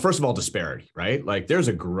 first of all, disparity, right? Like there's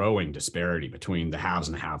a growing disparity between the haves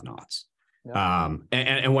and the have-nots. Yeah.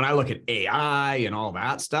 And when I look at AI and all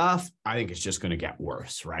that stuff, I think it's just going to get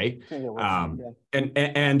worse, right? And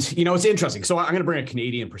it's interesting. So I'm going to bring a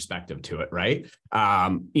Canadian perspective to it, right?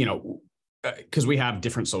 Because we have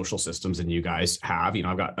different social systems than you guys have.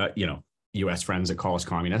 I've got, U.S. friends that call us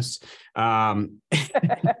communists. But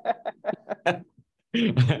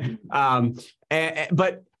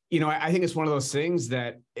I think it's one of those things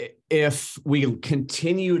that if we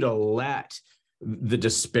continue to let the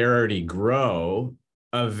disparity grow,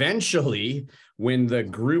 eventually when the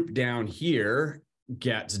group down here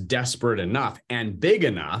gets desperate enough and big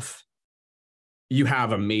enough, you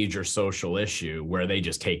have a major social issue where they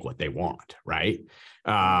just take what they want, right?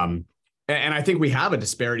 And I think we have a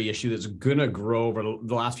disparity issue that's going to grow over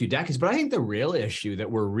the last few decades. But I think the real issue that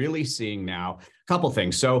we're really seeing now, a couple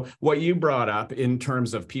things. So what you brought up in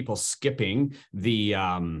terms of people skipping the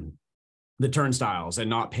turnstiles and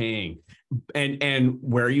not paying, and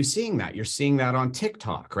where are you seeing that? You're seeing that on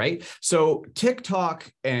TikTok, right? So TikTok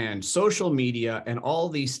and social media and all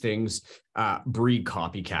these things breed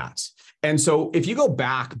copycats. And so if you go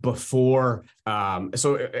back before,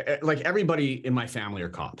 like everybody in my family are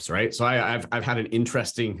cops, right? So I've had an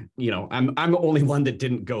interesting, I'm the only one that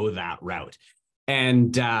didn't go that route.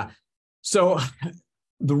 And so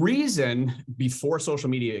the reason before social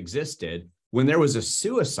media existed, when there was a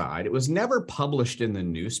suicide, it was never published in the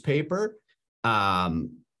newspaper,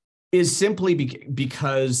 is simply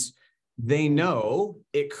because they know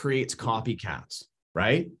it creates copycats,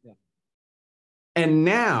 right? Yeah. And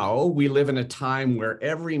now we live in a time where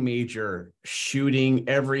every major shooting,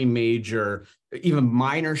 every major, even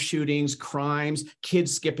minor shootings, crimes,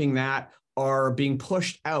 kids skipping that are being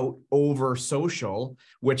pushed out over social,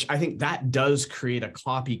 which I think that does create a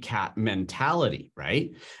copycat mentality,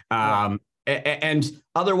 right? Yeah. And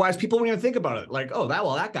otherwise, people won't even think about it. Like, oh,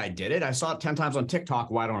 that guy did it. I saw it 10 times on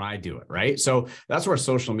TikTok. Why don't I do it? Right. So that's where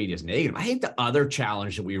social media is negative. I think the other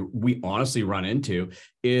challenge that we honestly run into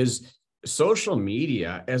is social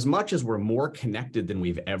media. As much as we're more connected than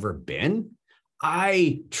we've ever been,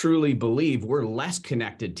 I truly believe we're less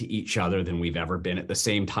connected to each other than we've ever been at the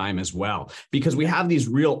same time as well, because we have these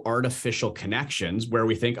real artificial connections where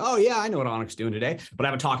we think, oh yeah, I know what Anik's doing today, but I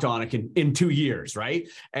haven't talked to Anik in 2 years, right?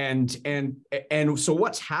 And so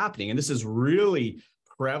what's happening, and this is really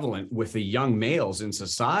prevalent with the young males in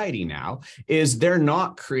society now, is they're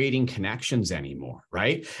not creating connections anymore,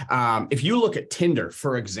 right? If you look at Tinder,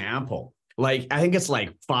 for example, like, I think it's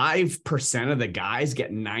like 5% of the guys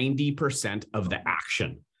get 90% of the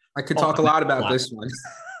action. I could talk a lot about this one.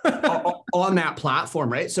 On that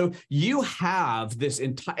platform, right? So you have this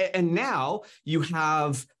entire, and now you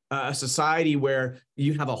have a society where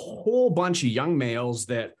you have a whole bunch of young males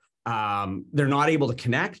that They're not able to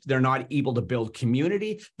connect. They're not able to build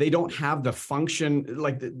community. They don't have the function,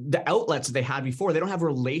 like the outlets they had before. They don't have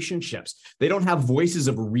relationships. They don't have voices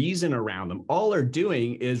of reason around them. All they're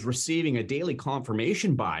doing is receiving a daily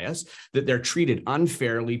confirmation bias that they're treated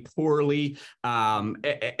unfairly, poorly.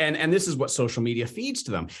 And this is what social media feeds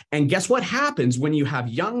to them. And guess what happens when you have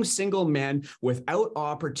young single men without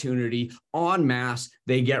opportunity en masse?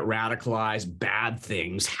 They get radicalized. Bad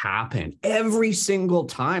things happen every single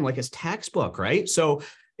time. Like it's textbook, right? So,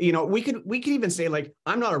 we could even say, like,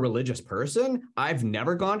 I'm not a religious person. I've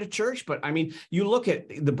never gone to church, but I mean, you look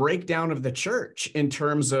at the breakdown of the church in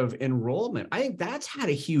terms of enrollment. I think that's had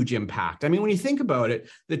a huge impact. I mean, when you think about it,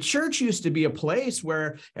 the church used to be a place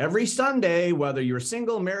where every Sunday, whether you're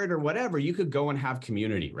single, married, or whatever, you could go and have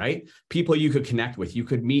community, right? People you could connect with, you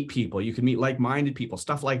could meet people, you could meet like-minded people,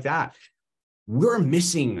 stuff like that. We're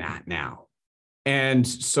missing that now. And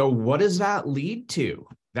so what does that lead to?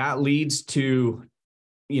 That leads to,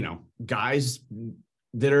 guys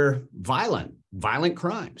that are violent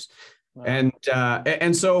crimes. Wow.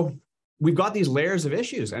 And so we've got these layers of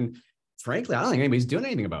issues. And frankly, I don't think anybody's doing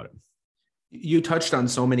anything about it. You touched on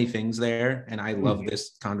so many things there, and I love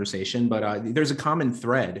this conversation, but there's a common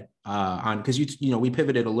thread because we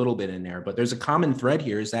pivoted a little bit in there, but there's a common thread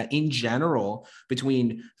here is that in general,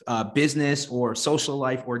 between business or social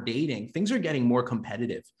life or dating, things are getting more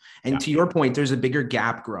competitive. And to your point, there's a bigger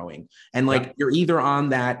gap growing. And you're either on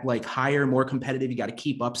that like higher, more competitive, you got to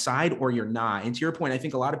keep up side, or you're not. And to your point, I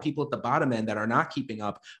think a lot of people at the bottom end that are not keeping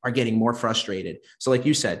up are getting more frustrated. So like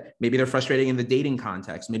you said, maybe they're frustrated in the dating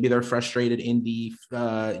context. Maybe they're frustrated in the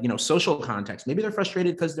social context. Maybe they're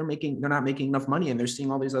frustrated because they're not making enough money and they're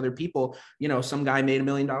seeing all these other people. Some guy made $1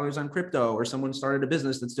 million on crypto, or someone started a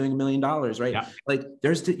business that's doing $1 million, right? Yeah. Like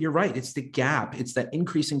you're right. It's the gap. It's that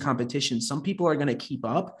increasing competition. Some people are going to keep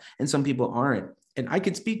up and some people aren't. And I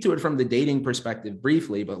could speak to it from the dating perspective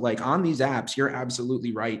briefly, but like on these apps, you're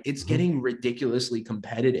absolutely right. It's getting ridiculously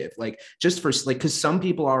competitive. Like just for like, cause some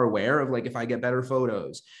people are aware of like, if I get better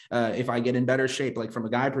photos, if I get in better shape, like from a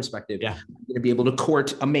guy perspective, I'm going to be able to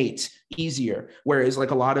court a mate easier. Whereas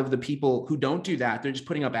like a lot of the people who don't do that, they're just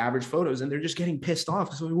putting up average photos and they're just getting pissed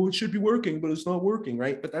off. So, well, it should be working, but it's not working.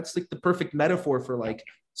 Right. But that's like the perfect metaphor for like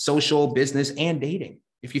social, business, and dating.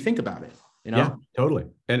 If you think about it, Yeah, totally.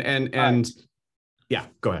 And yeah,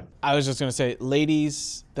 go ahead. I was just going to say,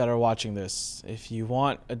 ladies that are watching this, if you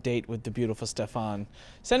want a date with the beautiful Stefan,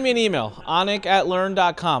 send me an email,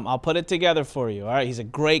 anik@learn.com. I'll put it together for you. All right. He's a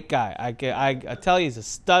great guy. I tell you, he's a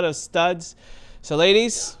stud of studs. So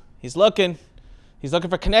ladies, he's looking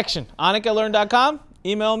for connection. anik@learn.com.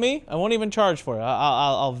 Email me. I won't even charge for it.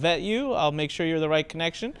 I'll vet you. I'll make sure you're the right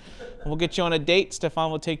connection. We'll get you on a date. Stefan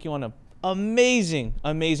will take you on an amazing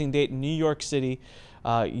date in New York City.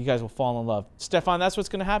 You guys will fall in love. Stefan, that's what's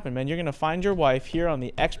going to happen, man. You're going to find your wife here on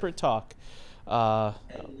the Expert Talk. You never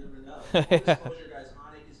know. Disclosure, guys,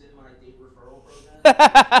 Anik is in my date referral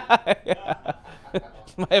program.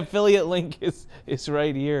 My affiliate link is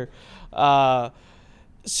right here.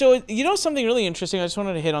 So something really interesting? I just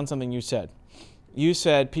wanted to hit on something you said. You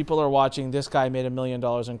said people are watching, this guy made $1 million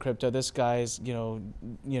in crypto. This guy's,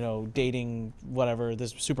 dating whatever,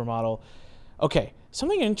 this supermodel. Okay,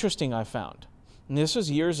 something interesting I found. And this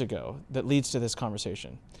was years ago that leads to this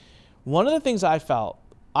conversation. One of the things I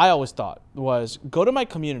always thought was go to my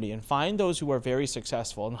community and find those who are very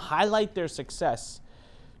successful and highlight their success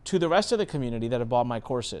to the rest of the community that have bought my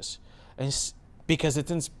courses. And because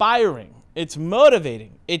it's inspiring, it's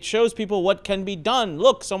motivating, it shows people what can be done.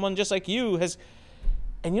 Look, someone just like you has,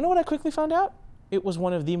 and you know what I quickly found out? It was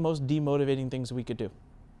one of the most demotivating things we could do.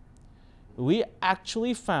 We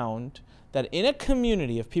actually found that in a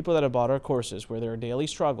community of people that have bought our courses where there are daily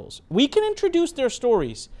struggles, we can introduce their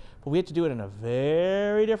stories, but we had to do it in a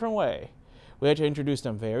very different way. We had to introduce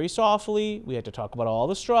them very softly. We had to talk about all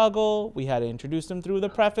the struggle. We had to introduce them through the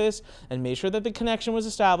preface and make sure that the connection was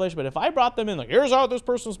established. But if I brought them in like, here's how this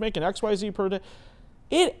person's making XYZ per day,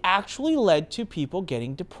 it actually led to people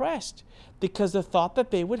getting depressed because the thought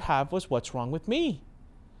that they would have was, what's wrong with me?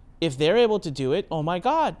 If they're able to do it, oh my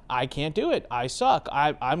God, I can't do it. I suck.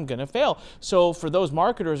 I'm gonna fail. So for those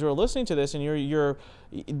marketers who are listening to this, and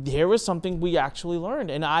there was something we actually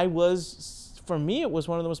learned, and for me, it was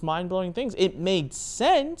one of the most mind-blowing things. It made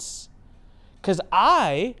sense because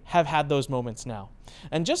I have had those moments now.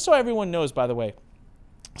 And just so everyone knows, by the way,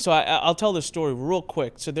 so I'll tell this story real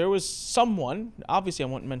quick. So there was someone, obviously I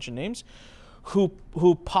won't mention names, who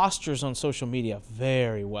postures on social media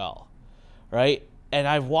very well, right? And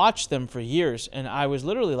I've watched them for years, and I was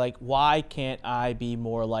literally like, why can't I be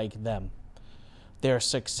more like them? their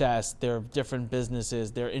success, their different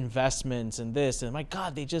businesses, their investments and this. And my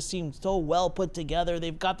God, they just seem so well put together.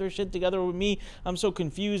 They've got their shit together. With me, I'm so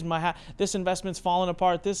confused. This investment's falling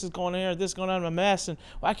apart. This is going here. This is going on. I'm a mess. And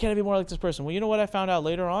why can't I be more like this person? Well, you know what I found out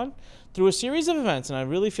later on? Through a series of events, and I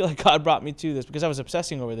really feel like God brought me to this because I was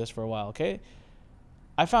obsessing over this for a while, okay?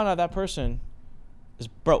 I found out that person is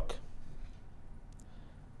broke.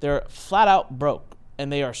 They're flat out broke.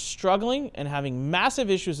 And they are struggling and having massive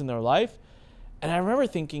issues in their life. And I remember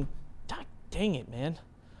thinking, God dang it, man.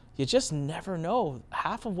 You just never know.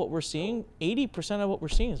 Half of what we're seeing, 80% of what we're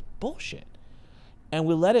seeing is bullshit. And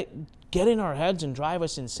we let it get in our heads and drive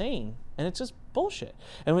us insane. And it's just bullshit.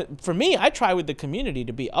 And for me, I try with the community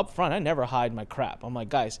to be upfront. I never hide my crap. I'm like,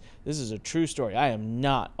 guys, this is a true story. I am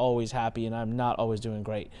not always happy and I'm not always doing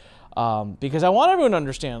great. Because I want everyone to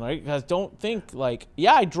understand, right? Because don't think like,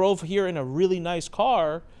 yeah, I drove here in a really nice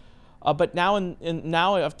car, but now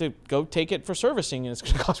now I have to go take it for servicing, and it's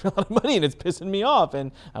going to cost me a lot of money, and it's pissing me off,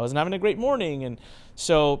 and I wasn't having a great morning. And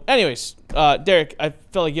so, anyways, Derek, I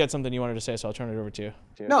felt like you had something you wanted to say, so I'll turn it over to you.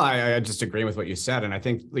 No, I just agree with what you said. And I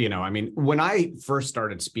think, I mean, when I first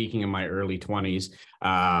started speaking in my early 20s,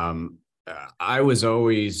 I was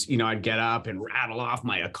always, I'd get up and rattle off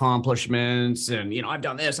my accomplishments and, I've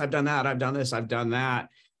done this, I've done that, I've done this, I've done that.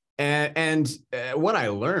 And what I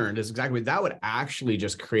learned is exactly that would actually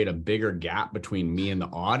just create a bigger gap between me and the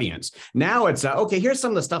audience. Now it's okay, here's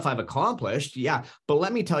some of the stuff I've accomplished. Yeah. But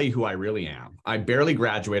let me tell you who I really am. I barely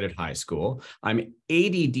graduated high school. I'm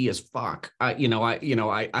ADD as fuck. I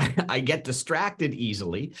get distracted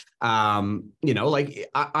easily. I'm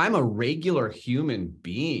a regular human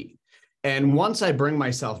being. And once I bring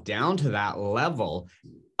myself down to that level,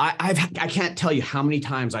 I can't tell you how many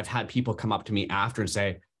times I've had people come up to me after and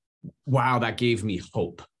say, wow, that gave me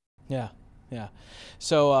hope. Yeah.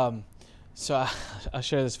 So I'll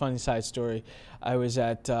share this funny side story. I was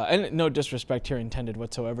at, and no disrespect here intended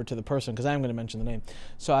whatsoever to the person, because I'm going to mention the name.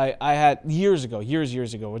 So I had years ago,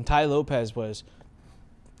 when Tai Lopez was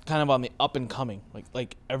kind of on the up and coming,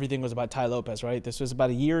 like everything was about Tai Lopez, right? This was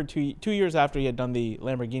about a year, 2 years after he had done the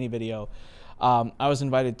Lamborghini video. I was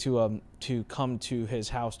invited to come to his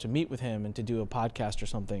house to meet with him and to do a podcast or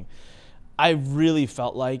something. I really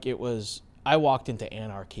felt like I walked into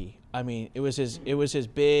anarchy. I mean, it was his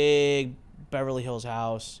big Beverly Hills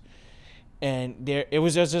house, and it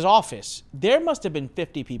was his office. There must have been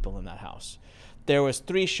 50 people in that house. There was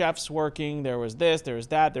 3 chefs working. There was this, there was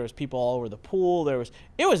that. There was people all over the pool.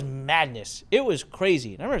 It was madness. It was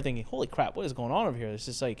crazy. And I remember thinking, holy crap, what is going on over here? It's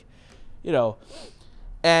just like,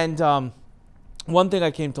 and one thing I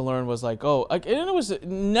came to learn was like, and it was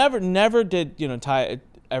never did, Tai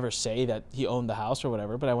ever say that he owned the house or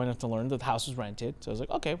whatever, but I went up to learn that the house was rented. So I was like,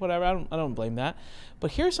 okay, whatever, I don't blame that.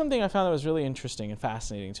 But here's something I found that was really interesting and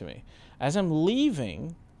fascinating to me. As I'm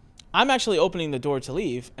leaving, I'm actually opening the door to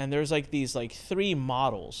leave, and there's these 3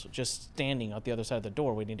 models just standing out the other side of the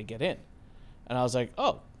door waiting to get in. And I was like,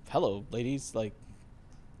 oh, hello, ladies,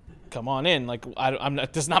 come on in. I'm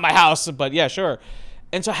not, this is not my house, but yeah, sure.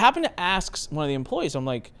 And so I happened to ask one of the employees, I'm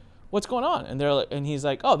like, what's going on? And he's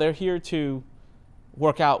like, oh, they're here to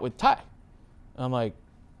work out with Tai. And I'm like,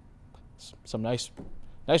 some nice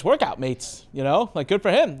workout mates, good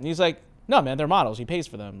for him. And he's like, no, man, they're models. He pays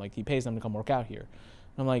for them. He pays them to come work out here.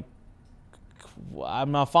 And I'm like,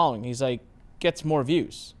 I'm not following. He's like, gets more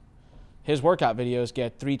views. His workout videos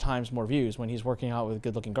get 3 times more views when he's working out with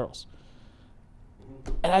good-looking girls.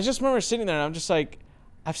 And I just remember sitting there, and I'm just like,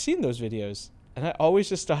 I've seen those videos. And I always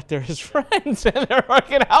just thought they're his friends, and they're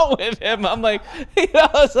working out with him. I'm like, I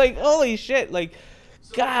was like, holy shit,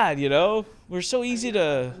 God, we're so easy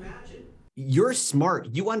to. You're smart.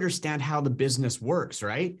 You understand how the business works,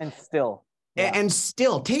 right? And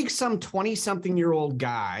still take some 20-something-year-old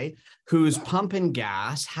guy who's pumping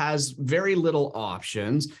gas, has very little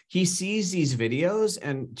options. He sees these videos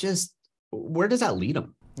and just, where does that lead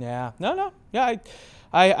him? Yeah, no. Yeah,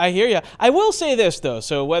 I hear you. I will say this, though.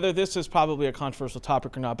 So whether this is probably a controversial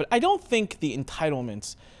topic or not, but I don't think the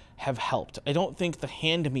entitlements have helped. I don't think the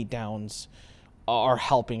hand-me-downs are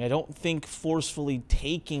helping. I don't think forcefully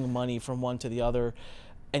taking money from one to the other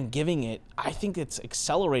and giving it, I think it's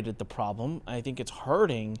accelerated the problem. I think it's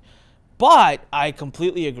hurting. But I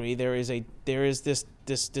completely agree. There is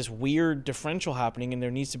this weird differential happening, and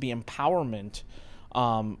there needs to be empowerment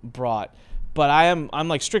brought. But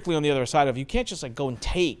I'm strictly on the other side of, you can't just go and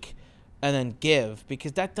take and then give,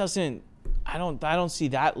 because that doesn't I don't see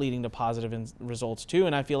that leading to positive results too.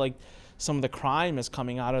 And I feel like some of the crime is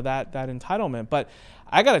coming out of that entitlement. But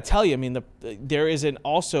I got to tell you, I mean, there is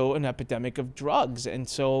also an epidemic of drugs, and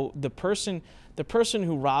so the person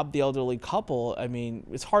who robbed the elderly couple, I mean,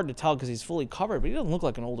 it's hard to tell because he's fully covered, but he doesn't look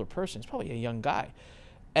like an older person. He's probably a young guy.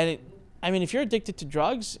 And I mean, if you're addicted to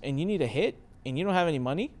drugs and you need a hit and you don't have any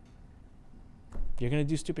money, you're gonna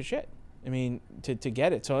do stupid shit. I mean, to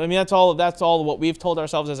get it. So I mean, that's all what we've told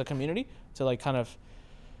ourselves as a community, to like kind of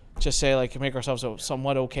just say, like, make ourselves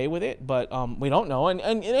somewhat okay with it. But we don't know,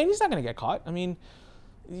 and he's not gonna get caught. I mean,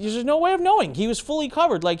 there's no way of knowing. He was fully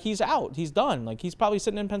covered. Like, he's out. He's done. Like, he's probably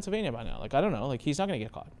sitting in Pennsylvania by now. Like, I don't know. Like, he's not gonna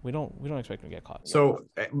get caught. We don't expect him to get caught. So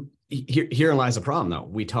herein lies the problem, though.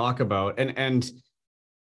 We talk about and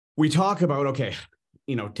we talk about, okay,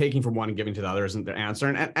 you know, taking from one and giving to the other isn't the answer.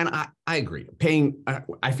 And I agree. Paying,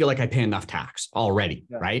 I feel like I pay enough tax already,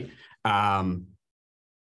 right?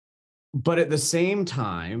 But at the same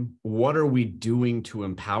time, what are we doing to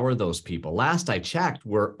empower those people? Last I checked,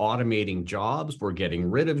 we're automating jobs, we're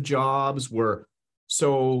getting rid of jobs, and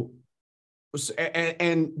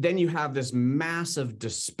then you have this massive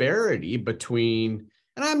disparity between,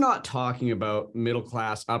 and I'm not talking about middle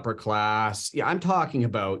class, upper class. Yeah, I'm talking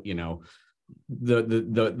about, you know,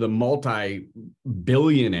 the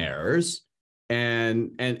multi-billionaires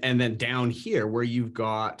and then down here where you've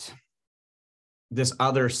got this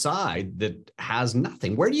other side that has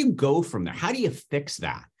nothing. Where do you go from there? How do you fix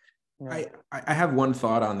that? I have one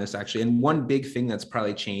thought on this, actually. And one big thing that's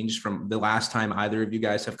probably changed from the last time either of you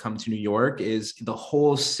guys have come to New York is the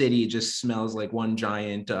whole city just smells like one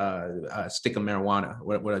giant stick of marijuana.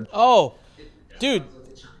 Dude,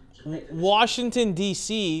 Washington,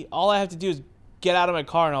 D.C., all I have to do is get out of my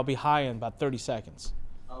car and I'll be high in about 30 seconds.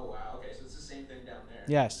 Oh, wow. Okay, so it's the same thing down there.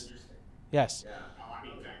 Yes. Yes. Yeah. I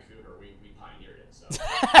mean, Vancouver, we pioneered it. So.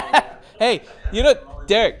 Hey, you know,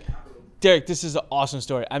 Derek, this is an awesome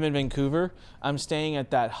story. I'm in Vancouver. I'm staying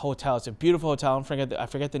at that hotel. It's a beautiful hotel. I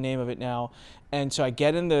forget the name of it now. And so I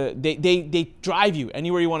get in they drive you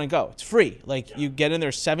anywhere you want to go. It's free. Like, you get in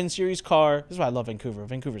their 7 Series car. This is why I love Vancouver.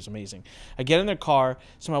 Vancouver's amazing. I get in their car.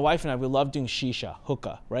 So my wife and I, we love doing shisha,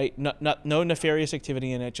 hookah, right? No nefarious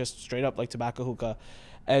activity in it, just straight up like tobacco hookah.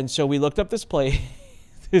 And so we looked up this place,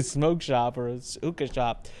 this smoke shop or a hookah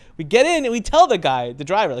shop. We get in and we tell the guy, the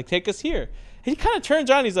driver, like, take us here. And he kind of turns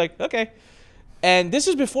around. He's like, okay. And this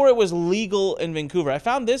is before it was legal in Vancouver. I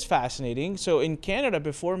found this fascinating. So in Canada,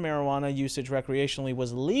 before marijuana usage recreationally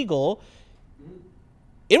was legal,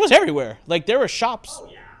 it was everywhere. Like, there were shops. Oh,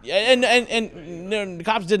 yeah. And the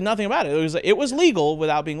cops did nothing about it. It was legal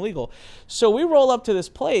without being legal. So we roll up to this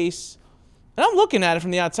place, and I'm looking at it from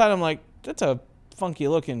the outside. I'm like, that's a funky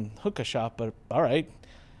looking hookah shop, but all right.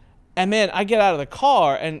 And man, I get out of the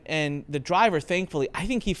car, and the driver, thankfully, I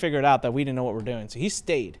think he figured out that we didn't know what we're doing. So he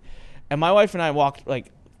stayed. And my wife and I walked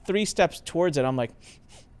like 3 steps towards it. I'm like,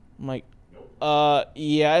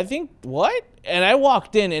 yeah, I think, what? And I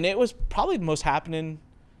walked in, and it was probably the most happening,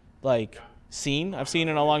 like, scene I've seen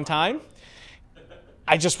in a long time.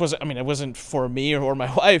 It wasn't for me or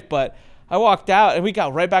my wife, but I walked out, and we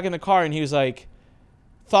got right back in the car, and he was like,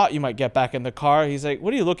 thought you might get back in the car. He's like,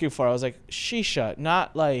 what are you looking for? I was like, shisha,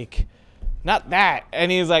 not that.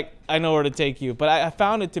 And he's like, I know where to take you. But I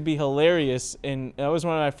found it to be hilarious, and that was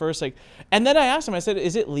one of my first, like, and then I asked him, I said,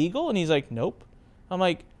 is it legal? And he's like, nope. I'm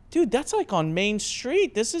like, dude, that's like on Main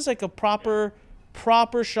Street. This is like a proper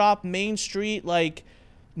shop, Main Street, like,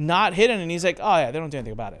 not hidden. And he's like, oh yeah, they don't do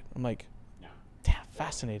anything about it. I'm like, damn,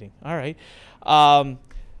 fascinating. All right.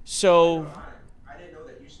 So I didn't know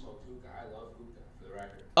that you smoked hookah. I love hookah, for the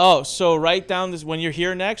record. Oh, so right down this, when you're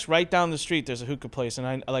here next, right down the street, there's a hookah place,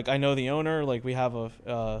 and I know the owner. Like, I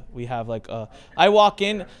walk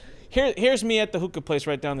in. Here's me at the hookah place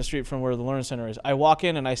right down the street from where the Learn Center is. I walk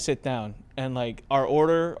in and I sit down, and like our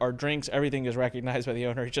order, our drinks, everything is recognized by the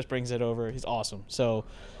owner. He just brings it over. He's awesome. So,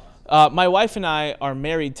 my wife and I are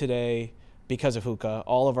married today because of hookah.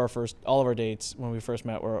 All of our dates when we first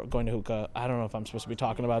met were going to hookah. I don't know if I'm supposed to be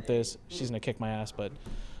talking about this. She's gonna kick my ass, but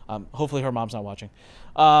hopefully her mom's not watching.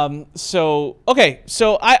 So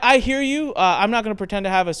I hear you. I'm not gonna pretend to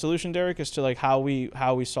have a solution, Derek, as to like how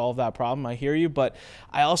we solve that problem. I hear you, but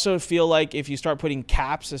I also feel like if you start putting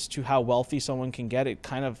caps as to how wealthy someone can get, it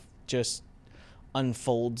kind of just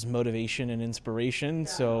unfolds motivation and inspiration.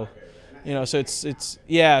 So. You know, so it's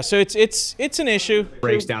an issue.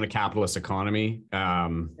 Breaks down a capitalist economy.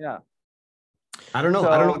 Yeah. I don't know.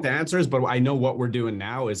 I don't know what the answer is, but I know what we're doing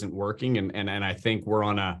now isn't working, and I think we're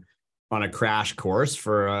on a crash course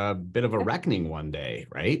for a bit of a reckoning one day,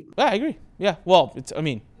 right? Yeah, I agree. Yeah. Well, it's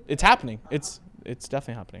happening. It's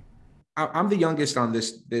definitely happening. I'm the youngest on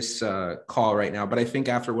this call right now, but I think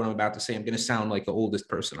after what I'm about to say, I'm going to sound like the oldest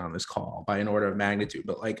person on this call by an order of magnitude.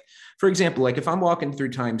 But like, for example, like if I'm walking through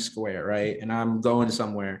Times Square, right, and I'm going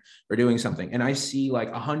somewhere or doing something, and I see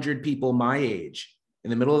like 100 people my age in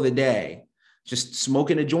the middle of the day, just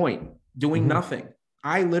smoking a joint, doing nothing,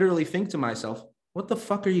 I literally think to myself, what the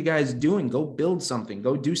fuck are you guys doing? Go build something,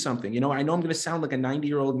 go do something. You know, I know I'm going to sound like a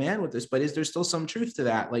 90-year-old man with this, but is there still some truth to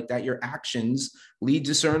that? Like that your actions lead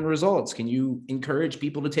to certain results? Can you encourage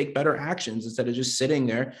people to take better actions instead of just sitting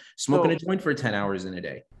there smoking a joint for 10 hours in a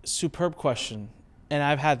day? Superb question. And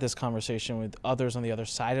I've had this conversation with others on the other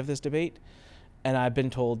side of this debate. And I've been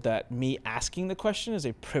told that me asking the question is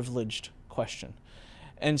a privileged question.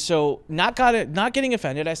 And so not getting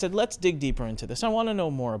offended, I said, let's dig deeper into this. I want to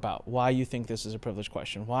know more about why you think this is a privileged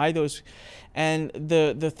question. Why those, and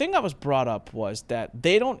the thing that was brought up was that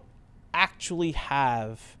they don't actually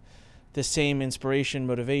have the same inspiration,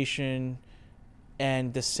 motivation,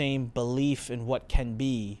 and the same belief in what can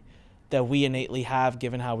be that we innately have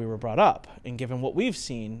given how we were brought up and given what we've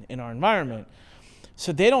seen in our environment.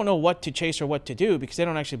 So they don't know what to chase or what to do because they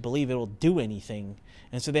don't actually believe it will do anything.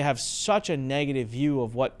 And so they have such a negative view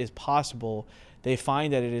of what is possible. They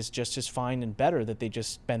find that it is just as fine and better that they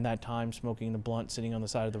just spend that time smoking the blunt sitting on the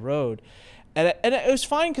side of the road. And it was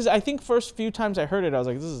fine because I think first few times I heard it, I was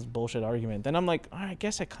like, this is a bullshit argument. Then I'm like, all right, I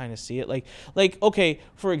guess I kind of see it. Like, okay,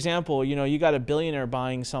 for example, you know, you got a billionaire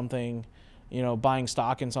buying something, you know, buying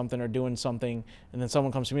stock in something or doing something, and then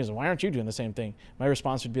someone comes to me and says, why aren't you doing the same thing? My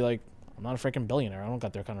response would be like, I'm not a freaking billionaire. I don't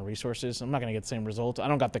got their kind of resources. I'm not going to get the same results. I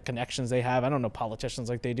don't got the connections they have. I don't know politicians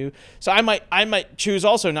like they do. So I might choose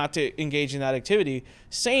also not to engage in that activity.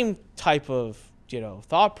 Same type of, you know,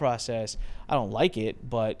 thought process. I don't like it,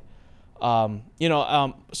 but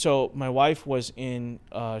so my wife was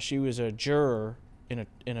she was a juror in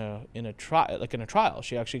a trial.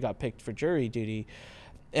 She actually got picked for jury duty,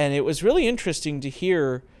 and it was really interesting to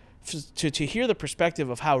hear the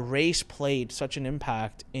perspective of how race played such an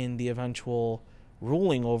impact in the eventual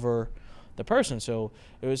ruling over the person. So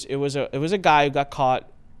it was a guy who got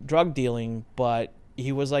caught drug dealing, but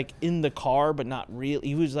he was like in the car, but not really.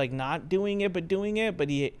 He was like not doing it, but doing it. But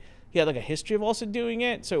he had like a history of also doing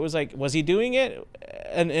it. So it was like, was he doing it?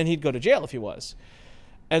 And he'd go to jail if he was.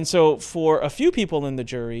 And so for a few people in the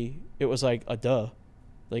jury, it was like a duh.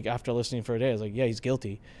 Like after listening for a day, I was like, yeah, he's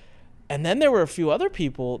guilty. And then there were a few other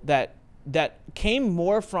people that came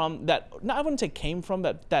more from that. No, I wouldn't say came from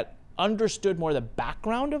that understood more the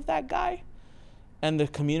background of that guy and the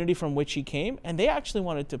community from which he came, and they actually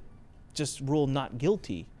wanted to just rule not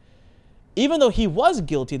guilty. Even though he was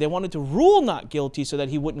guilty, they wanted to rule not guilty so that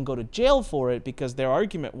he wouldn't go to jail for it, because their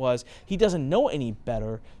argument was he doesn't know any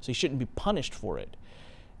better, so he shouldn't be punished for it.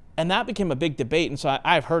 And that became a big debate. And so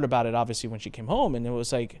I've heard about it obviously when she came home, and it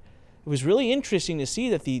was like, it was really interesting to see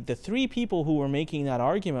that the three people who were making that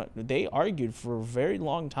argument, they argued for a very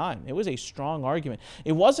long time. It was a strong argument.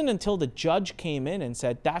 It wasn't until the judge came in and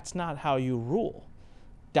said, that's not how you rule.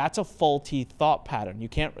 That's a faulty thought pattern. You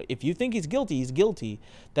can't, if you think he's guilty,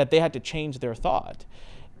 that they had to change their thought.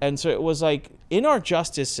 And so it was like, in our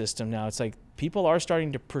justice system now, it's like people are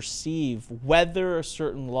starting to perceive whether a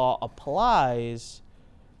certain law applies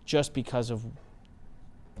just because of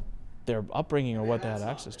their upbringing or what they had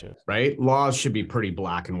access to. Right? Laws should be pretty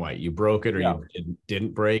black and white. You broke it or you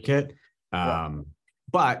didn't break it.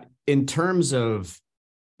 But in terms of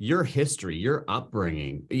your history, your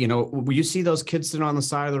upbringing, you know, you see those kids sitting on the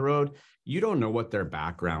side of the road, you don't know what their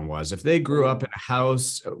background was. If they grew up in a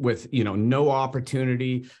house with, you know, no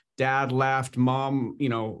opportunity, dad left, mom, you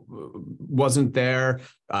know, wasn't there,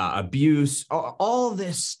 abuse, all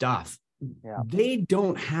this stuff. Yeah. They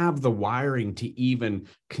don't have the wiring to even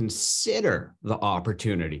consider the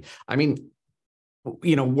opportunity. I mean,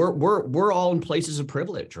 you know, we're all in places of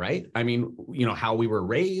privilege, right? I mean, you know, how we were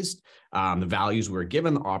raised, the values we were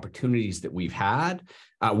given, the opportunities that we've had.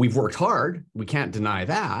 We've worked hard. We can't deny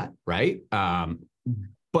that, right?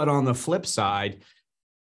 But on the flip side,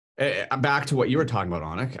 back to what you were talking about,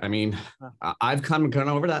 Anik. I mean, I've come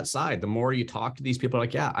over that side. The more you talk to these people,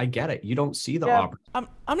 like, yeah, I get it. You don't see the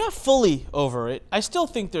opportunity. I'm not fully over it. I still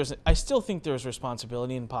think there's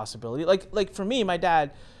responsibility and possibility. Like for me, my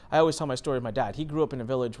dad, I always tell my story of my dad. He grew up in a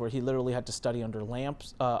village where he literally had to study under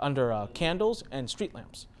lamps, candles and street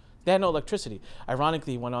lamps. They had no electricity.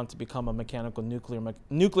 Ironically, he went on to become a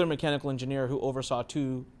nuclear mechanical engineer who oversaw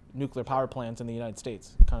 2 nuclear power plants in the United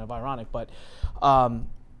States. Kind of ironic, but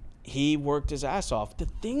he worked his ass off. The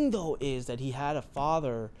thing, though, is that he had a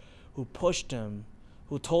father who pushed him,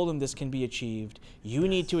 who told him this can be achieved. You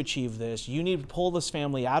need to achieve this. You need to pull this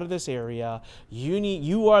family out of this area.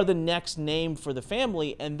 You are the next name for the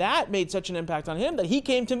family. And that made such an impact on him that he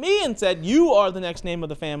came to me and said, you are the next name of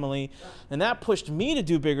the family. And that pushed me to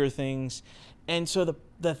do bigger things. And so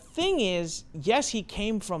the thing is, yes, he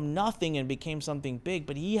came from nothing and became something big,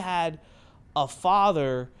 but he had a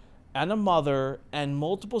father and a mother and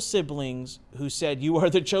multiple siblings who said, you are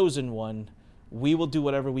the chosen one. We will do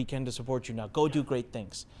whatever we can to support you. Now go do great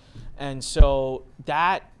things. And so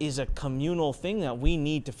that is a communal thing that we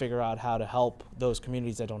need to figure out how to help those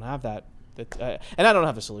communities that don't have that. And I don't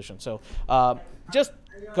have a solution. So just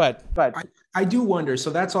go ahead. I do wonder. So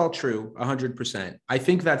that's all true, 100%. I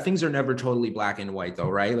think that things are never totally black and white, though,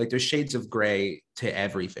 right? Like there's shades of gray to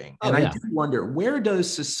everything. And I do wonder, where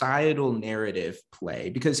does societal narrative play?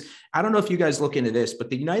 Because I don't know if you guys look into this, but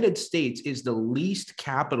the United States is the least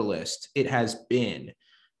capitalist it has been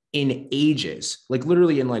in ages, like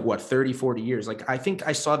literally in like what, 30, 40 years. Like I think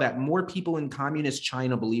I saw that more people in communist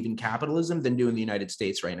China believe in capitalism than do in the United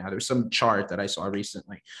States right now. There's some chart that I saw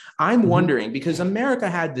recently. I'm wondering, because America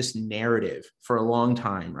had this narrative for a long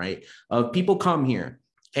time, right? Of people come here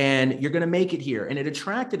and you're going to make it here. And it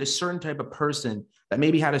attracted a certain type of person that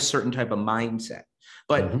maybe had a certain type of mindset.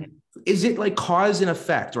 But is it like cause and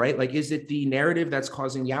effect, right? Like, is it the narrative that's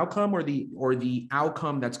causing the outcome, or the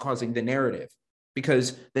outcome that's causing the narrative?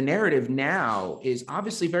 Because the narrative now is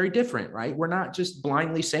obviously very different, right? We're not just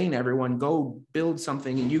blindly saying to everyone, go build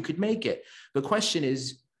something and you could make it. The question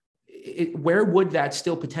is, where would that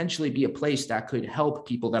still potentially be a place that could help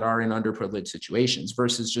people that are in underprivileged situations,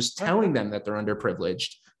 versus just telling them that they're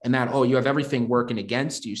underprivileged and that, oh, you have everything working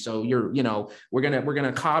against you. So we're going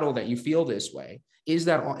to coddle that you feel this way.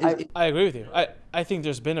 I agree with you. I think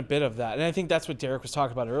there's been a bit of that. And I think that's what Derek was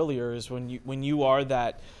talking about earlier, is when you are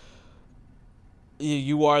that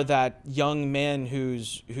young man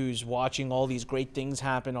who's watching all these great things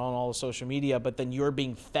happen on all social media, but then you're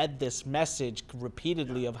being fed this message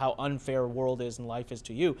repeatedly of how unfair the world is and life is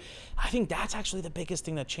to you. I think that's actually the biggest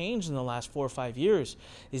thing that changed in the last 4 or 5 years,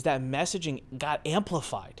 is that messaging got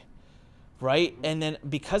amplified, right? And then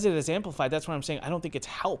because it is amplified, that's what I'm saying. I don't think it's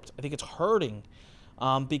helped. I think it's hurting,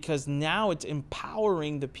 because now it's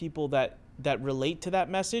empowering the people that relate to that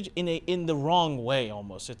message in the wrong way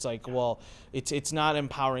almost. It's like, well, it's not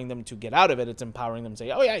empowering them to get out of it. It's empowering them to say,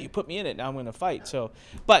 oh yeah, you put me in it, now I'm going to fight. So,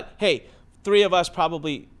 but hey, three of us,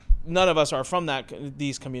 probably none of us are from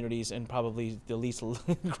these communities, and probably the least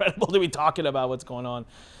credible to be talking about what's going on.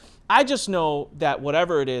 I just know that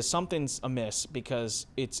whatever it is, something's amiss, because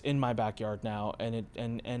it's in my backyard now, and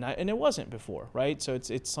it wasn't before, right? So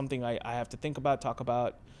it's something I have to think about, talk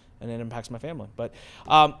about, and it impacts my family. But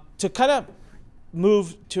to kind of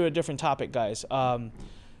move to a different topic, guys,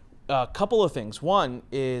 a couple of things. One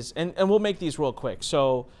is, and we'll make these real quick.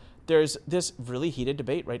 So there's this really heated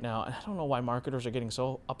debate right now, and I don't know why marketers are getting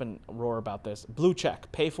so up in roar about this. Blue check,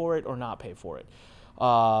 pay for it or not pay for it.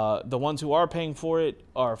 The ones who are paying for it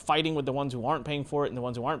are fighting with the ones who aren't paying for it, and the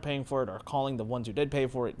ones who aren't paying for it are calling the ones who did pay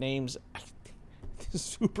for it names.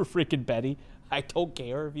 Super freaking petty. I don't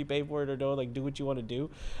care if you pay for it or don't. Like, do what you want to do.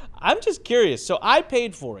 I'm just curious. So I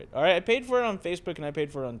paid for it. All right, I paid for it on Facebook and I paid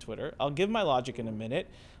for it on Twitter. I'll give my logic in a minute.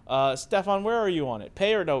 Stefan, where are you on it?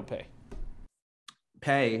 Pay or don't pay?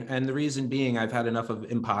 Pay. And the reason being, I've had enough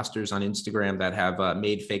of imposters on Instagram that have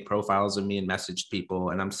made fake profiles of me and messaged people.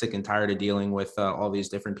 And I'm sick and tired of dealing with all these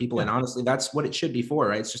different people. Yeah. And honestly, that's what it should be for,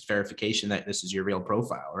 right? It's just verification that this is your real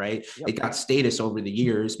profile, right? Yep. It got status over the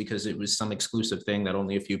years because it was some exclusive thing that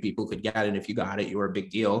only a few people could get. And if you got it, you were a big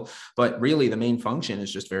deal. But really, the main function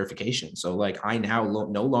is just verification. So like, I now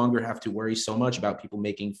no longer have to worry so much about people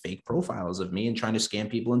making fake profiles of me and trying to scam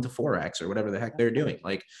people into Forex or whatever the heck they're doing.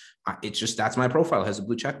 Like, it's just, that's my profile, has a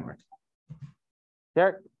blue check mark.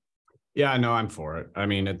 Derek? Yeah, no, I'm for it. I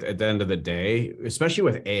mean, at the end of the day, especially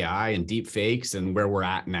with AI and deep fakes and where we're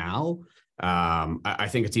at now, I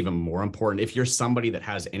think it's even more important if you're somebody that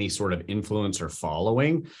has any sort of influence or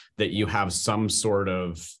following, that you have some sort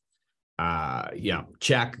of,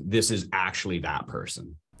 check, this is actually that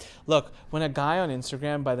person. Look, when a guy on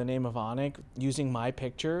Instagram by the name of Onik, using my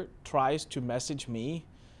picture, tries to message me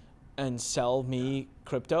and sell me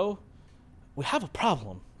crypto, we have a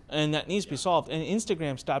problem, and that needs to be solved. And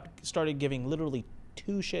Instagram started giving literally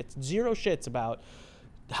zero shits about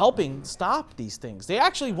helping stop these things. They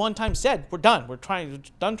actually one time said, we're done. We're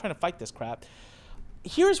done trying to fight this crap.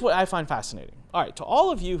 Here's what I find fascinating. All right, to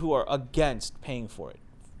all of you who are against paying for it,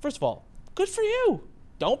 first of all, good for you.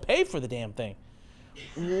 Don't pay for the damn thing.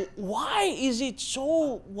 Why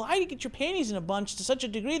do you get your panties in a bunch to such a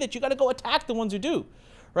degree that you got to go attack the ones who do?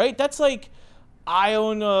 Right? That's like, I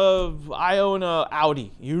own a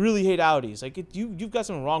Audi. You really hate Audis. Like you've got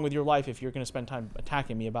something wrong with your life if you're going to spend time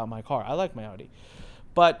attacking me about my car. I like my Audi.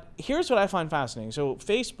 But here's what I find fascinating. So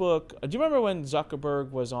Facebook, do you remember when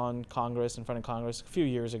Zuckerberg was on Congress, in front of Congress a few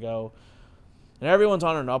years ago? And everyone's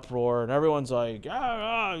on an uproar, and everyone's like,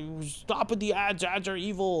 stop with the ads. Ads are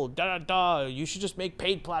evil. Da-da-da. You should just make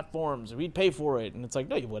paid platforms. We'd pay for it. And it's like,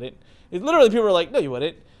 no, you wouldn't. Literally, people are like, no, you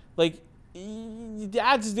wouldn't. Like, the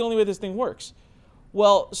ads is the only way this thing works.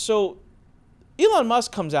 Well, so Elon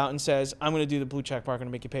Musk comes out and says, I'm going to do the blue check mark. I'm going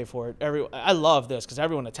to make you pay for it. I love this because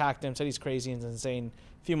everyone attacked him, said he's crazy and insane.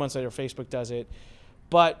 A few months later, Facebook does it.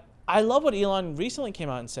 But I love what Elon recently came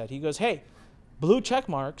out and said. He goes, hey, blue check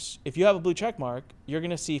marks, if you have a blue check mark, you're going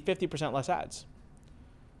to see 50% less ads.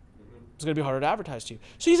 It's going to be harder to advertise to you.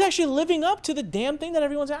 So he's actually living up to the damn thing that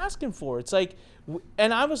everyone's asking for. It's like,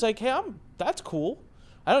 and I was like, hey, that's cool.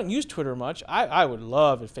 I don't use Twitter much. I would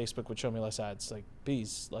love if Facebook would show me less ads. Like,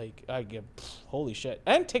 please, like, holy shit.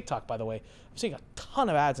 And TikTok, by the way. I'm seeing a ton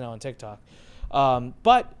of ads now on TikTok.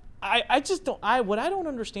 But I just don't, what I don't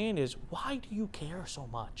understand is, why do you care so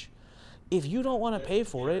much? If you don't want to pay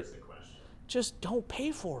for it, just don't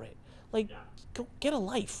pay for it. Like, go get a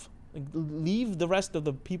life. Like, leave the rest of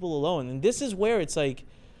the people alone. And this is where it's like,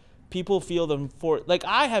 people feel them for, like,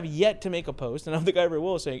 I have yet to make a post, and I don't think I ever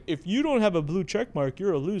will, saying, if you don't have a blue check mark,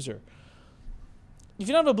 you're a loser. If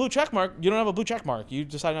you don't have a blue check mark, you don't have a blue check mark. You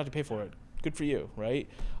decide not to pay for it. Good for you, right?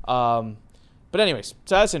 But anyways,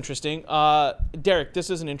 so that's interesting. Derek, this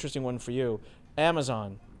is an interesting one for you.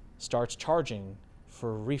 Amazon starts charging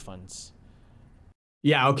for refunds.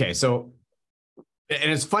 Yeah, okay. So, and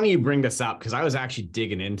it's funny you bring this up because I was actually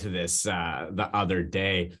digging into this the other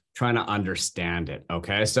day, trying to understand it.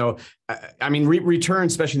 Okay. So, I mean,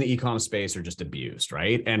 returns, especially in the e-com space, are just abused,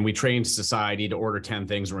 right? And we train society to order 10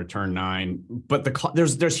 things and return 9, but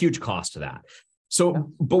there's huge cost to that.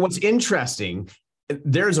 So, but what's interesting,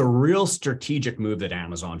 there's a real strategic move that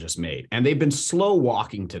Amazon just made, and they've been slow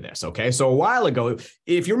walking to this. Okay. So a while ago,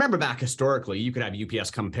 if you remember back historically, you could have UPS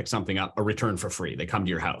come pick something up, a return for free. They come to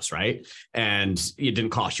your house, right? And it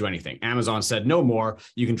didn't cost you anything. Amazon said, no more,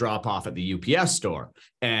 you can drop off at the UPS store,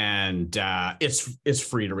 and it's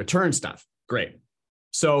free to return stuff. Great.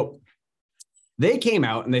 So they came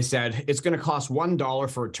out and they said, it's going to cost $1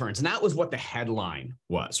 for returns. And that was what the headline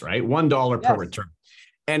was, right? $1 per return.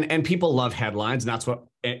 And people love headlines, and that's what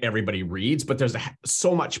everybody reads, but there's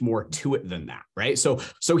so much more to it than that, right? So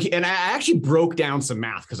and I actually broke down some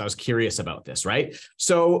math because I was curious about this, right?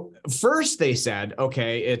 So first they said,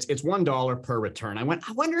 okay, it's $1 per return.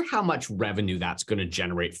 I wonder how much revenue that's going to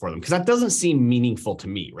generate for them, because that doesn't seem meaningful to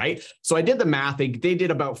me, right? So I did the math. They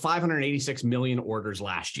did about 586 million orders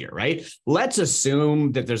last year, right? Let's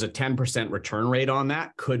assume that there's a 10% return rate on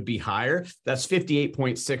that, could be higher. That's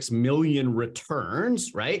 58.6 million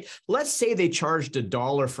returns, right? Let's say they charged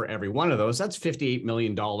 $1 for every one of those. That's $58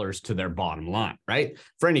 million to their bottom line, right?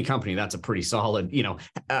 For any company, that's a pretty solid,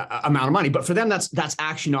 amount of money. But for them, that's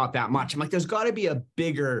actually not that much. I'm like, there's got to be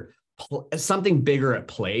something bigger at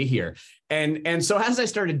play here. And so as I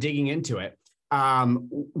started digging into it,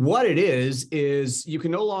 what it is you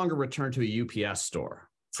can no longer return to a UPS store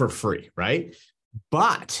for free, right?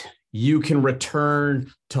 But you can return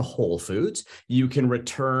to Whole Foods, you can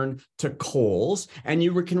return to Kohl's, and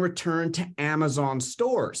you can return to Amazon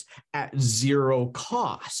stores at zero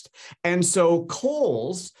cost. And so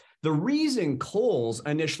Kohl's, the reason Kohl's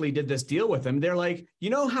initially did this deal with them, they're like, you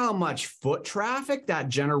know how much foot traffic that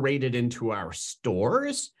generated into our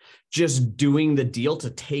stores just doing the deal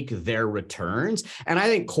to take their returns? And I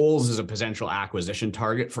think Kohl's is a potential acquisition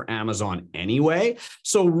target for Amazon anyway.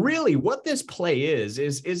 So really what this play is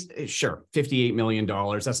sure, $58 million.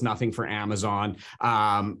 That's nothing for Amazon.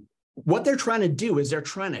 What they're trying to do is they're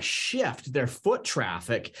trying to shift their foot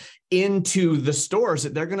traffic into the stores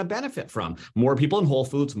that they're going to benefit from. More people in Whole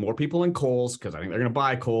Foods, more people in Kohl's, because I think they're going to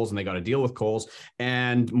buy Kohl's and they got to deal with Kohl's,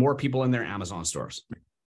 and more people in their Amazon stores.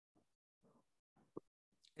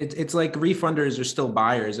 It's like refunders are still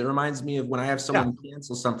buyers. It reminds me of when I have someone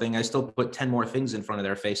cancel something, I still put 10 more things in front of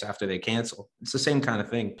their face after they cancel. It's the same kind of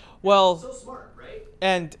thing. Well, so smart, right?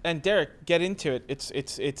 And Derek, get into it.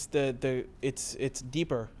 It's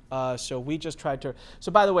deeper. So we just tried to.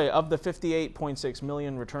 So by the way, of the 58.6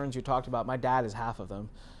 million returns you talked about, my dad is half of them.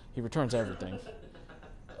 He returns everything.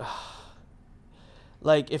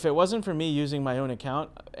 Like, if it wasn't for me using my own account,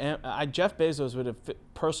 Jeff Bezos would have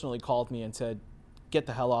personally called me and said, get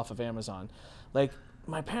the hell off of Amazon. Like,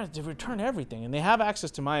 my parents, they return everything, and they have access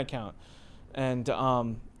to my account. And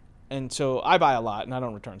so I buy a lot, and I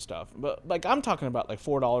don't return stuff. But, like, I'm talking about, like,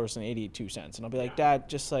 $4.82. And I'll be like, Dad,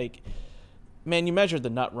 just, like, man, you measured the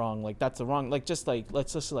nut wrong. Like that's the wrong. Like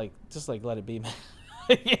let's just let it be, man.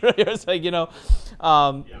 It's like,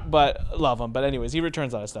 but love him. But anyways, he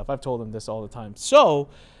returns a lot of stuff. I've told him this all the time. So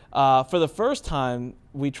for the first time,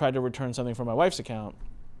 we tried to return something from my wife's account.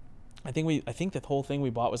 I think the whole thing we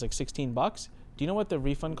bought was like $16. Do you know what the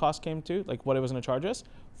refund cost came to? Like what it was going to charge us?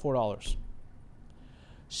 $4.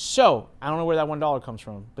 So I don't know where that $1 comes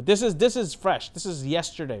from, but this is fresh. This is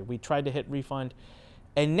yesterday. We tried to hit refund,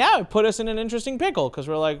 and now it put us in an interesting pickle because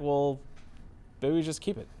we're like, well, maybe we just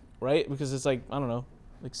keep it, right? Because it's like, I don't know,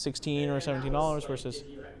 like $16 or $17 versus.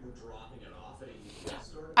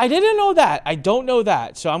 I didn't know that. I don't know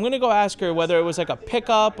that. So I'm gonna go ask her whether it was like a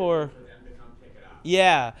pickup or.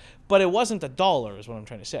 Yeah, but it wasn't $1 is what I'm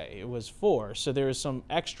trying to say. It was $4. So there was some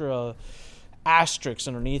extra asterisks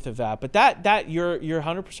underneath of that. But that you're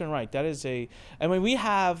 100% right. That is we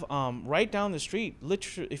have right down the street,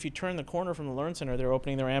 literally, if you turn the corner from the Learn Center, they're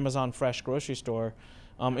opening their Amazon Fresh grocery store.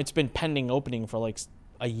 It's been pending opening for like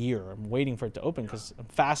a year. I'm waiting for it to open because I'm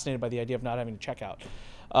fascinated by the idea of not having to check out.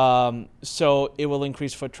 So it will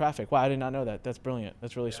increase foot traffic. Wow, I did not know that. That's brilliant.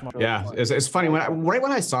 That's really smart. Yeah, it's funny. Right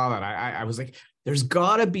when I saw that, I was like, there's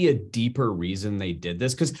got to be a deeper reason they did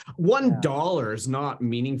this, because $1 is not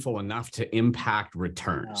meaningful enough to impact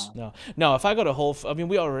returns. No. If I go to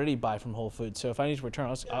we already buy from Whole Foods. So if I need to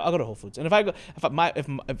return, I'll go to Whole Foods. And if I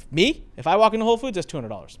walk into Whole Foods, that's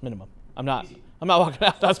 $200 minimum. I'm not walking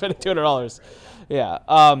out, not spending $200. Yeah.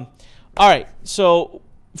 All right. So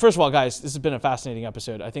first of all, guys, this has been a fascinating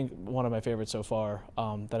episode. I think one of my favorites so far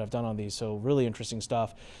that I've done on these. So really interesting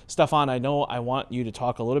stuff. Stefan, I know I want you to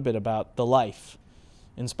talk a little bit about the life.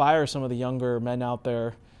 Inspire some of the younger men out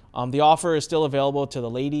there. The offer is still available to the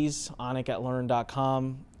ladies,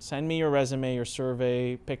 anik@learn.com. Send me your resume, your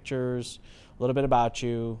survey, pictures, a little bit about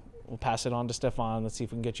you. We'll pass it on to Stefan. Let's see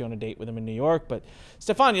if we can get you on a date with him in New York. But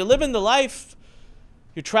Stefan, you're living the life.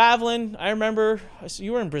 You're traveling. I remember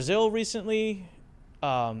you were in Brazil recently.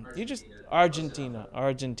 Argentina.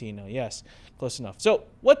 Yes, close enough. So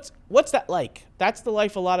what's that like? That's the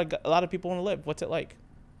life a lot of people want to live. What's it like?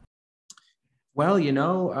 Well,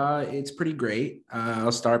 it's pretty great.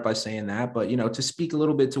 I'll start by saying that, but to speak a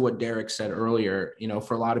little bit to what Derek said earlier,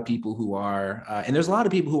 for a lot of people who are, and there's a lot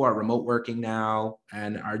of people who are remote working now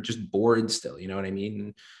and are just bored still, you know what I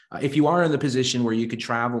mean? If you are in the position where you could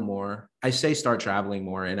travel more, I say start traveling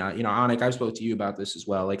more. And, Anik, I've spoke to you about this as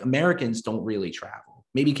well. Like Americans don't really travel.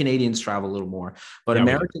 Maybe Canadians travel a little more, but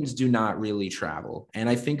Americans do not really travel. And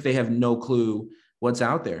I think they have no clue what's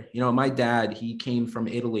out there. My dad, he came from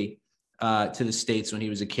Italy to the States when he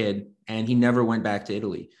was a kid, and he never went back to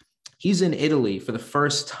Italy. He's in Italy for the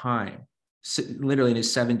first time, literally in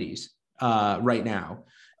his 70s right now.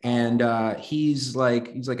 And he's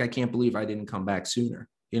like, I can't believe I didn't come back sooner.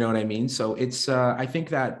 You know what I mean? So it's, I think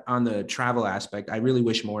that on the travel aspect, I really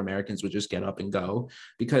wish more Americans would just get up and go,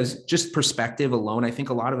 because just perspective alone, I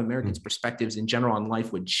think a lot of Americans' perspectives in general on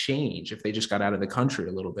life would change if they just got out of the country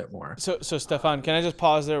a little bit more. So Stefan, can I just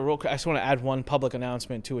pause there real quick? I just want to add one public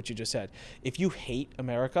announcement to what you just said. If you hate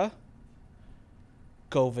America,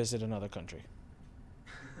 go visit another country.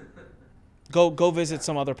 Go visit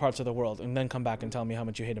some other parts of the world and then come back and tell me how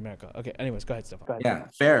much you hate America. Okay. Anyways, go ahead, Stefan. Yeah,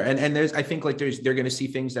 fair. And I think they're going to see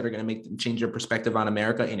things that are going to make them change their perspective on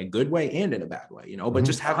America in a good way and in a bad way, but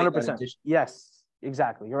just having 100%. Yes,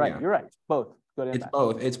 exactly. You're right. Yeah. You're right. Both.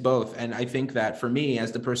 It's both. And I think that for me,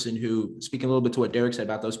 as the person who, speaking a little bit to what Derek said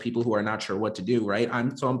about those people who are not sure what to do, right?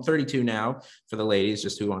 I'm 32 now, for the ladies,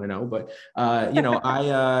 just who want to know, but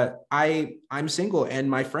I'm single, and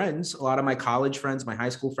my friends, a lot of my college friends, my high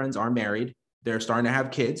school friends are married. They're starting to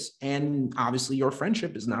have kids. And obviously your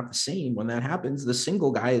friendship is not the same when that happens. The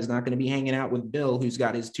single guy is not going to be hanging out with Bill, who's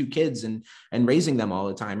got his 2 kids and raising them all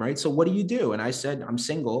the time, right? So what do you do? And I said, I'm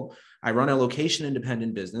single. I run a location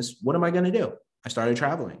independent business. What am I going to do? I started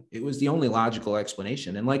traveling. It was the only logical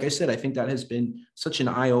explanation. And like I said, I think that has been such an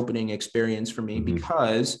eye-opening experience for me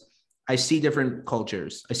because I see different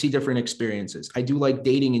cultures. I see different experiences. I do like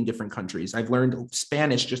dating in different countries. I've learned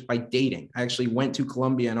Spanish just by dating. I actually went to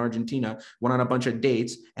Colombia and Argentina, went on a bunch of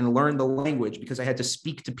dates and learned the language because I had to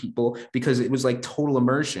speak to people, because it was like total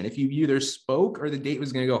immersion. If you either spoke or the date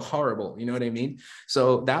was going to go horrible, you know what I mean?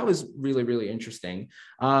 So that was really, really interesting.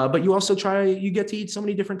 But you also you get to eat so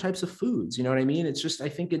many different types of foods. You know what I mean? It's just, I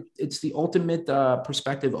think it's the ultimate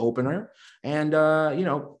perspective opener. And,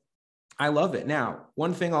 I love it. Now,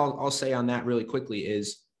 one thing I'll say on that really quickly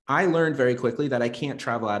is I learned very quickly that I can't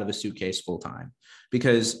travel out of a suitcase full time,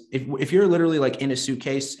 because if you're literally like in a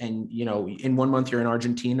suitcase and, in 1 month you're in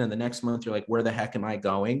Argentina and the next month you're like, where the heck am I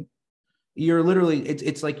going? you're literally,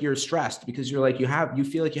 it's like you're stressed because you're like, you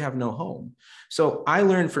feel like you have no home. So I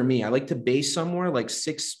learned, for me, I like to base somewhere like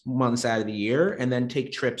 6 months out of the year and then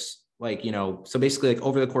take trips, like, so basically like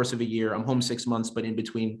over the course of a year, I'm home 6 months, but in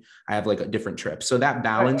between I have like a different trip. So that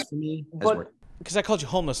balance for me has worked. Because I called you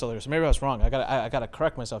homeless earlier, so maybe I was wrong. I gotta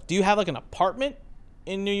correct myself. Do you have like an apartment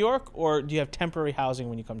in New York, or do you have temporary housing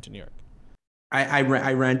when you come to New York? I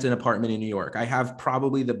rent an apartment in New York. I have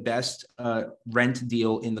probably the best rent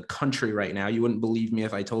deal in the country right now. You wouldn't believe me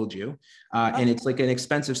if I told you. And it's like an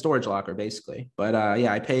expensive storage locker, basically. But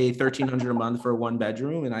yeah, I pay $1,300 a month for a 1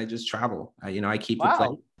 bedroom, and I just travel. I keep the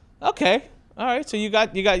plate. Okay. All right. So you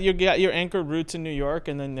got your anchored roots in New York,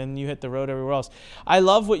 and then you hit the road everywhere else. I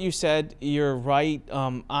love what you said. You're right.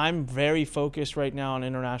 I'm very focused right now on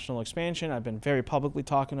international expansion. I've been very publicly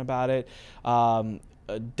talking about it.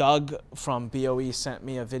 Doug from BOE sent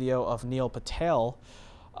me a video of Neil Patel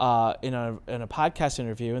in a podcast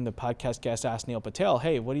interview, and the podcast guest asked Neil Patel,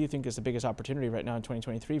 "Hey, what do you think is the biggest opportunity right now in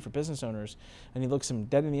 2023 for business owners?" And he looks him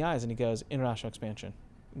dead in the eyes and he goes, "International expansion.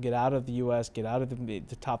 Get out of the U.S., get out of the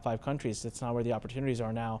top 5 countries. That's not where the opportunities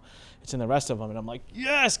are now. It's in the rest of them." And I'm like,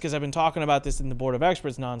 yes, because I've been talking about this in the board of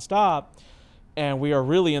experts nonstop. And we are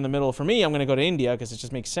really in the middle. For me, I'm going to go to India because it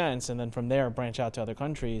just makes sense. And then from there, branch out to other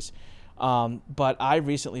countries. But I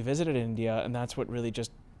recently visited India, and that's what really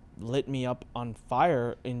just lit me up on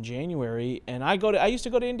fire in January. And I used to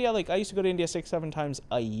go to India 6-7 times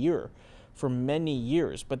a year for many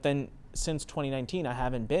years. But then since 2019, I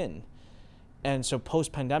haven't been. And so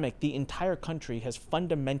post-pandemic, the entire country has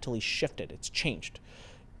fundamentally shifted. It's changed.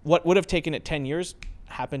 What would have taken it 10 years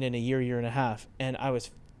happened in a year and a half. And I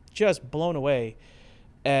was just blown away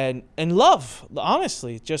and love,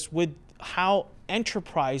 honestly, just with how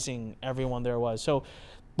enterprising everyone there was. So,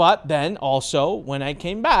 but then also when I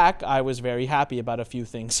came back, I was very happy about a few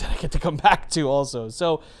things that I get to come back to also.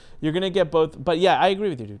 So you're going to get both. But yeah, I agree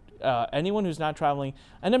with you, dude. Anyone who's not traveling,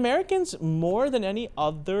 and Americans more than any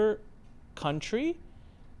other country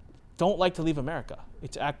don't like to leave America.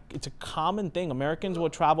 It's a common thing. Americans will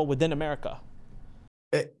travel within America.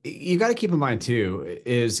 You got to keep in mind too,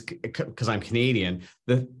 is because I'm Canadian,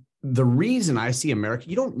 the reason I see America,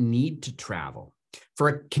 you don't need to travel. For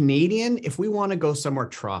a Canadian, if we want to go somewhere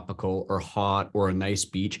tropical or hot or a nice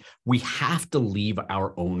beach, we have to leave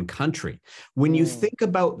our own country. When you think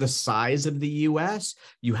about the size of the US,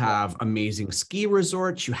 you have amazing ski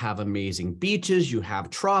resorts, you have amazing beaches, you have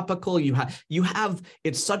tropical, you have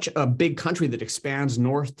it's such a big country that expands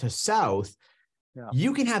north to south. Yeah.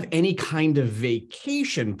 You can have any kind of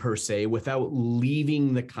vacation per se without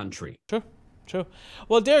leaving the country. True.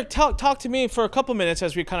 Well, Derek, talk to me for a couple minutes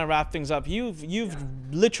as we kind of wrap things up. You've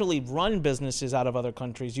literally run businesses out of other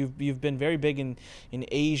countries. You've been very big in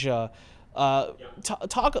Asia.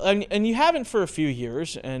 Talk, and you haven't for a few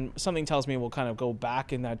years, and something tells me we'll kind of go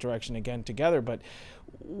back in that direction again together. But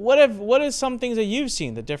what are some things that you've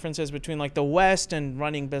seen, the differences between like the West and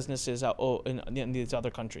running businesses in these other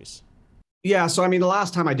countries? Yeah. So, I mean, the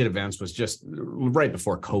last time I did events was just right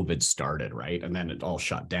before COVID started, right? And then it all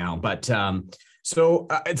shut down. But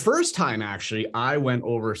first time, actually, I went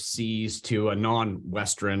overseas to a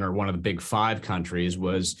non-Western or one of the big 5 countries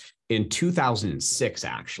was in 2006,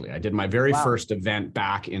 actually. I did my very first event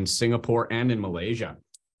back in Singapore and in Malaysia.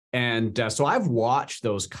 And so I've watched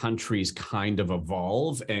those countries kind of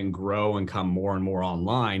evolve and grow and come more and more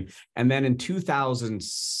online. And then in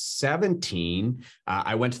 2017,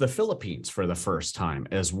 I went to the Philippines for the first time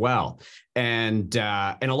as well. And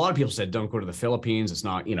a lot of people said, don't go to the Philippines. It's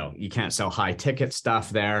not, you can't sell high ticket stuff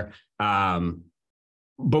there. But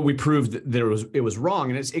we proved that it was wrong.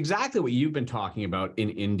 And it's exactly what you've been talking about in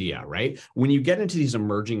India, right? When you get into these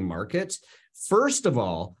emerging markets, first of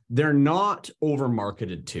all, they're not over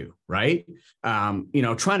marketed to, right?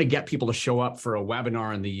 Trying to get people to show up for a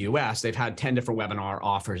webinar in the US, they've had 10 different webinar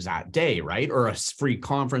offers that day, right? Or a free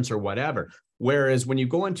conference or whatever. Whereas when you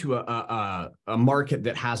go into a market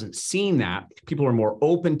that hasn't seen that, people are more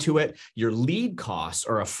open to it. Your lead costs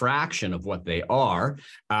are a fraction of what they are.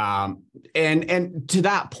 And to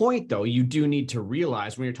that point, though, you do need to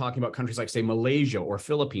realize when you're talking about countries like, say, Malaysia or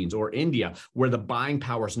Philippines or India, where the buying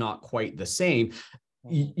power is not quite the same,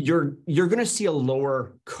 you're going to see a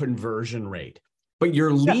lower conversion rate. But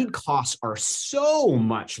your lead costs are so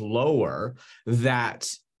much lower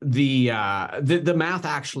that the math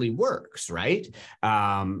actually works, right?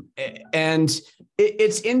 And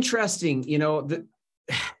it's interesting, that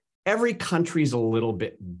every country's a little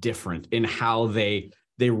bit different in how they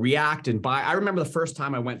react and buy. I remember the first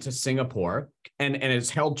time I went to Singapore And it's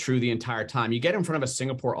held true the entire time. You get in front of a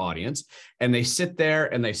Singapore audience and they sit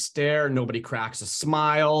there and they stare. Nobody cracks a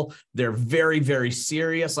smile. They're very, very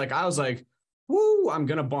serious. Like I was like, woo, I'm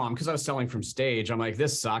going to bomb because I was selling from stage. I'm like,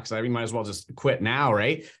 this sucks. I might as well just quit now,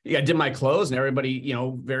 right? Yeah, I did my close and everybody,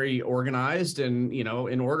 very organized and,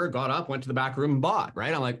 in order, got up, went to the back room and bought,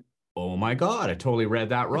 right? I'm like, oh my God, I totally read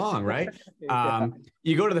that wrong, right? Yeah.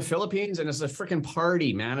 You go to the Philippines and it's a freaking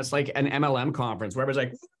party, man. It's like an MLM conference where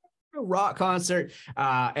everybody's like, rock concert,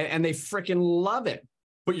 and they freaking love it.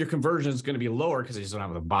 But your conversion is going to be lower because they just don't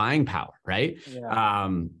have the buying power, right? Yeah.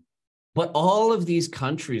 But all of these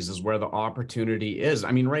countries is where the opportunity is.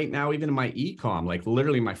 I mean, right now, even in my e-com, like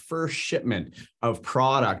literally my first shipment of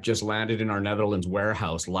product just landed in our Netherlands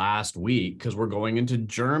warehouse last week because we're going into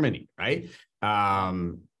Germany, right?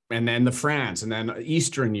 And then the France and then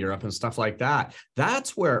Eastern Europe and stuff like that.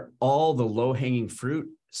 That's where all the low-hanging fruit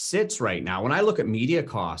sits right now. When I look at media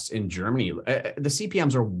costs in Germany, the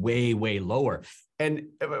CPMs are way, way lower. And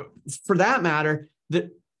for that matter,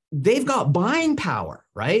 they've got buying power,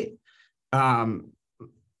 right? I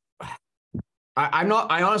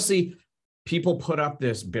honestly, people put up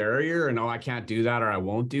this barrier and, I can't do that or I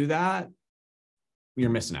won't do that. You're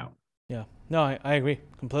missing out. Yeah, no, I agree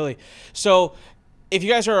completely. So if you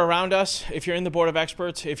guys are around us, if you're in the board of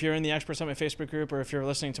experts, if you're in the Expert Summit Facebook group, or if you're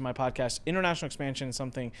listening to my podcast, international expansion is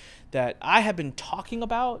something that I have been talking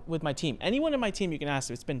about with my team. Anyone in my team you can ask.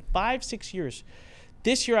 It's been 5-6 years.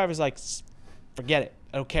 This year I was like, forget it.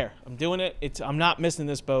 I don't care. I'm doing it. I'm not missing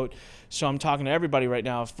this boat. So I'm talking to everybody right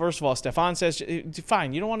now. First of all, Stefan says,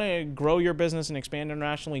 fine, you don't want to grow your business and expand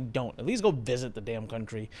internationally? Don't. At least go visit the damn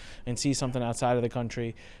country and see something outside of the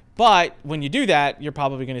country. But when you do that, you're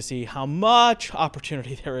probably going to see how much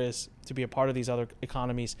opportunity there is to be a part of these other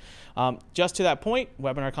economies. Just to that point,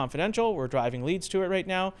 Webinar Confidential, we're driving leads to it right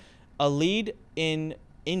now. A lead in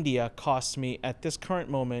India costs me at this current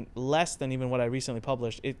moment less than even what I recently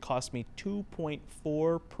published. It cost me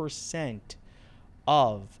 2.4%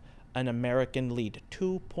 of an American lead.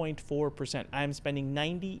 2.4%. I'm spending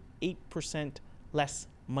 98% less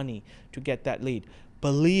money to get that lead.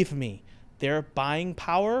 Believe me, their buying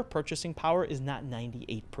power, purchasing power is not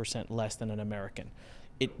 98% less than an American.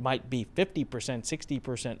 It might be 50%,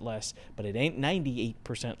 60% less, but it ain't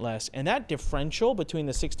 98% less. And that differential between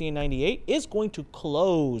the 60 and 98 is going to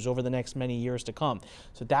close over the next many years to come.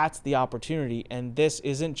 So that's the opportunity. And this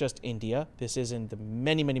isn't just India. This is in the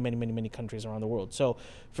many, many, many, many, many countries around the world. So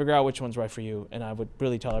figure out which one's right for you. And I would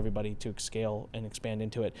really tell everybody to scale and expand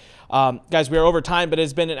into it. Guys, we are over time, but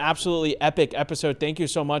it's been an absolutely epic episode. Thank you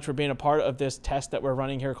so much for being a part of this test that we're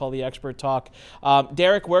running here called the Expert Talk.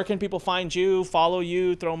 Derek, where can people find you, follow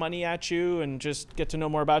you, throw money at you, and just get to know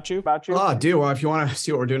more about you? Oh, dude. Well, if you want to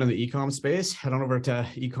see what we're doing in the e-com space, head on over to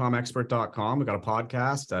ecomexpert.com. We've got a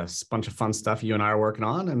podcast, a bunch of fun stuff you and I are working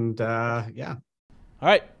on. And yeah. All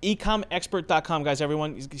right. Ecomexpert.com, guys,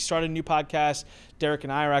 everyone. You started a new podcast. Derek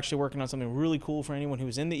and I are actually working on something really cool for anyone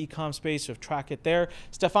who's in the e-com space. So track it there.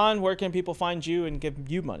 Stefan, where can people find you and give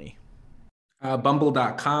you money?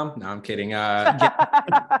 Bumble.com. No, I'm kidding.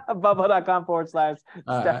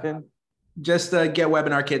 Bumble.com/Stefan. Just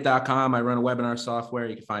getwebinarkit.com. I run a webinar software.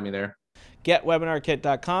 You can find me there.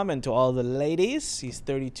 Getwebinarkit.com. And to all the ladies, he's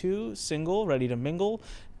 32, single, ready to mingle,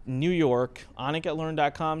 New York,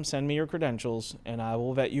 anik@learn.com. Send me your credentials, and I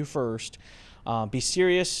will vet you first. Be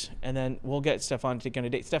serious, and then we'll get Stefan to take on a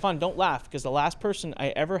date. Stefan, don't laugh, because the last person I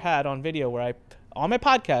ever had on video on my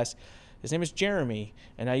podcast, his name is Jeremy,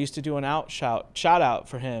 and I used to do an shout out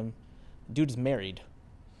for him. Dude is married.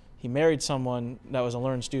 He married someone that was a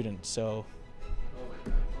Learn student, so.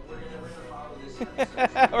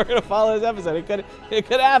 We're gonna follow this episode. It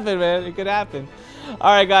could happen, man. It could happen.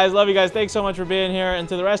 All right, guys. Love you guys. Thanks so much for being here. And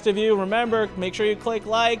to the rest of you, remember, make sure you click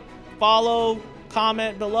like, follow,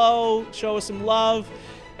 comment below, show us some love,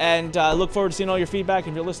 and look forward to seeing all your feedback.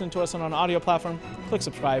 If you're listening to us on an audio platform, click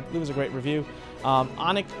subscribe. Leave us a great review.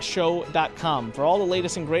 AnikShow.com for all the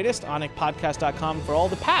latest and greatest. AnikPodcast.com for all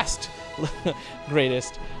the past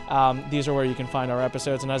greatest. These are where you can find our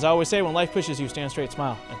episodes. And as I always say, when life pushes you, stand straight,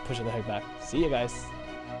 smile, and push it the heck back. See you guys.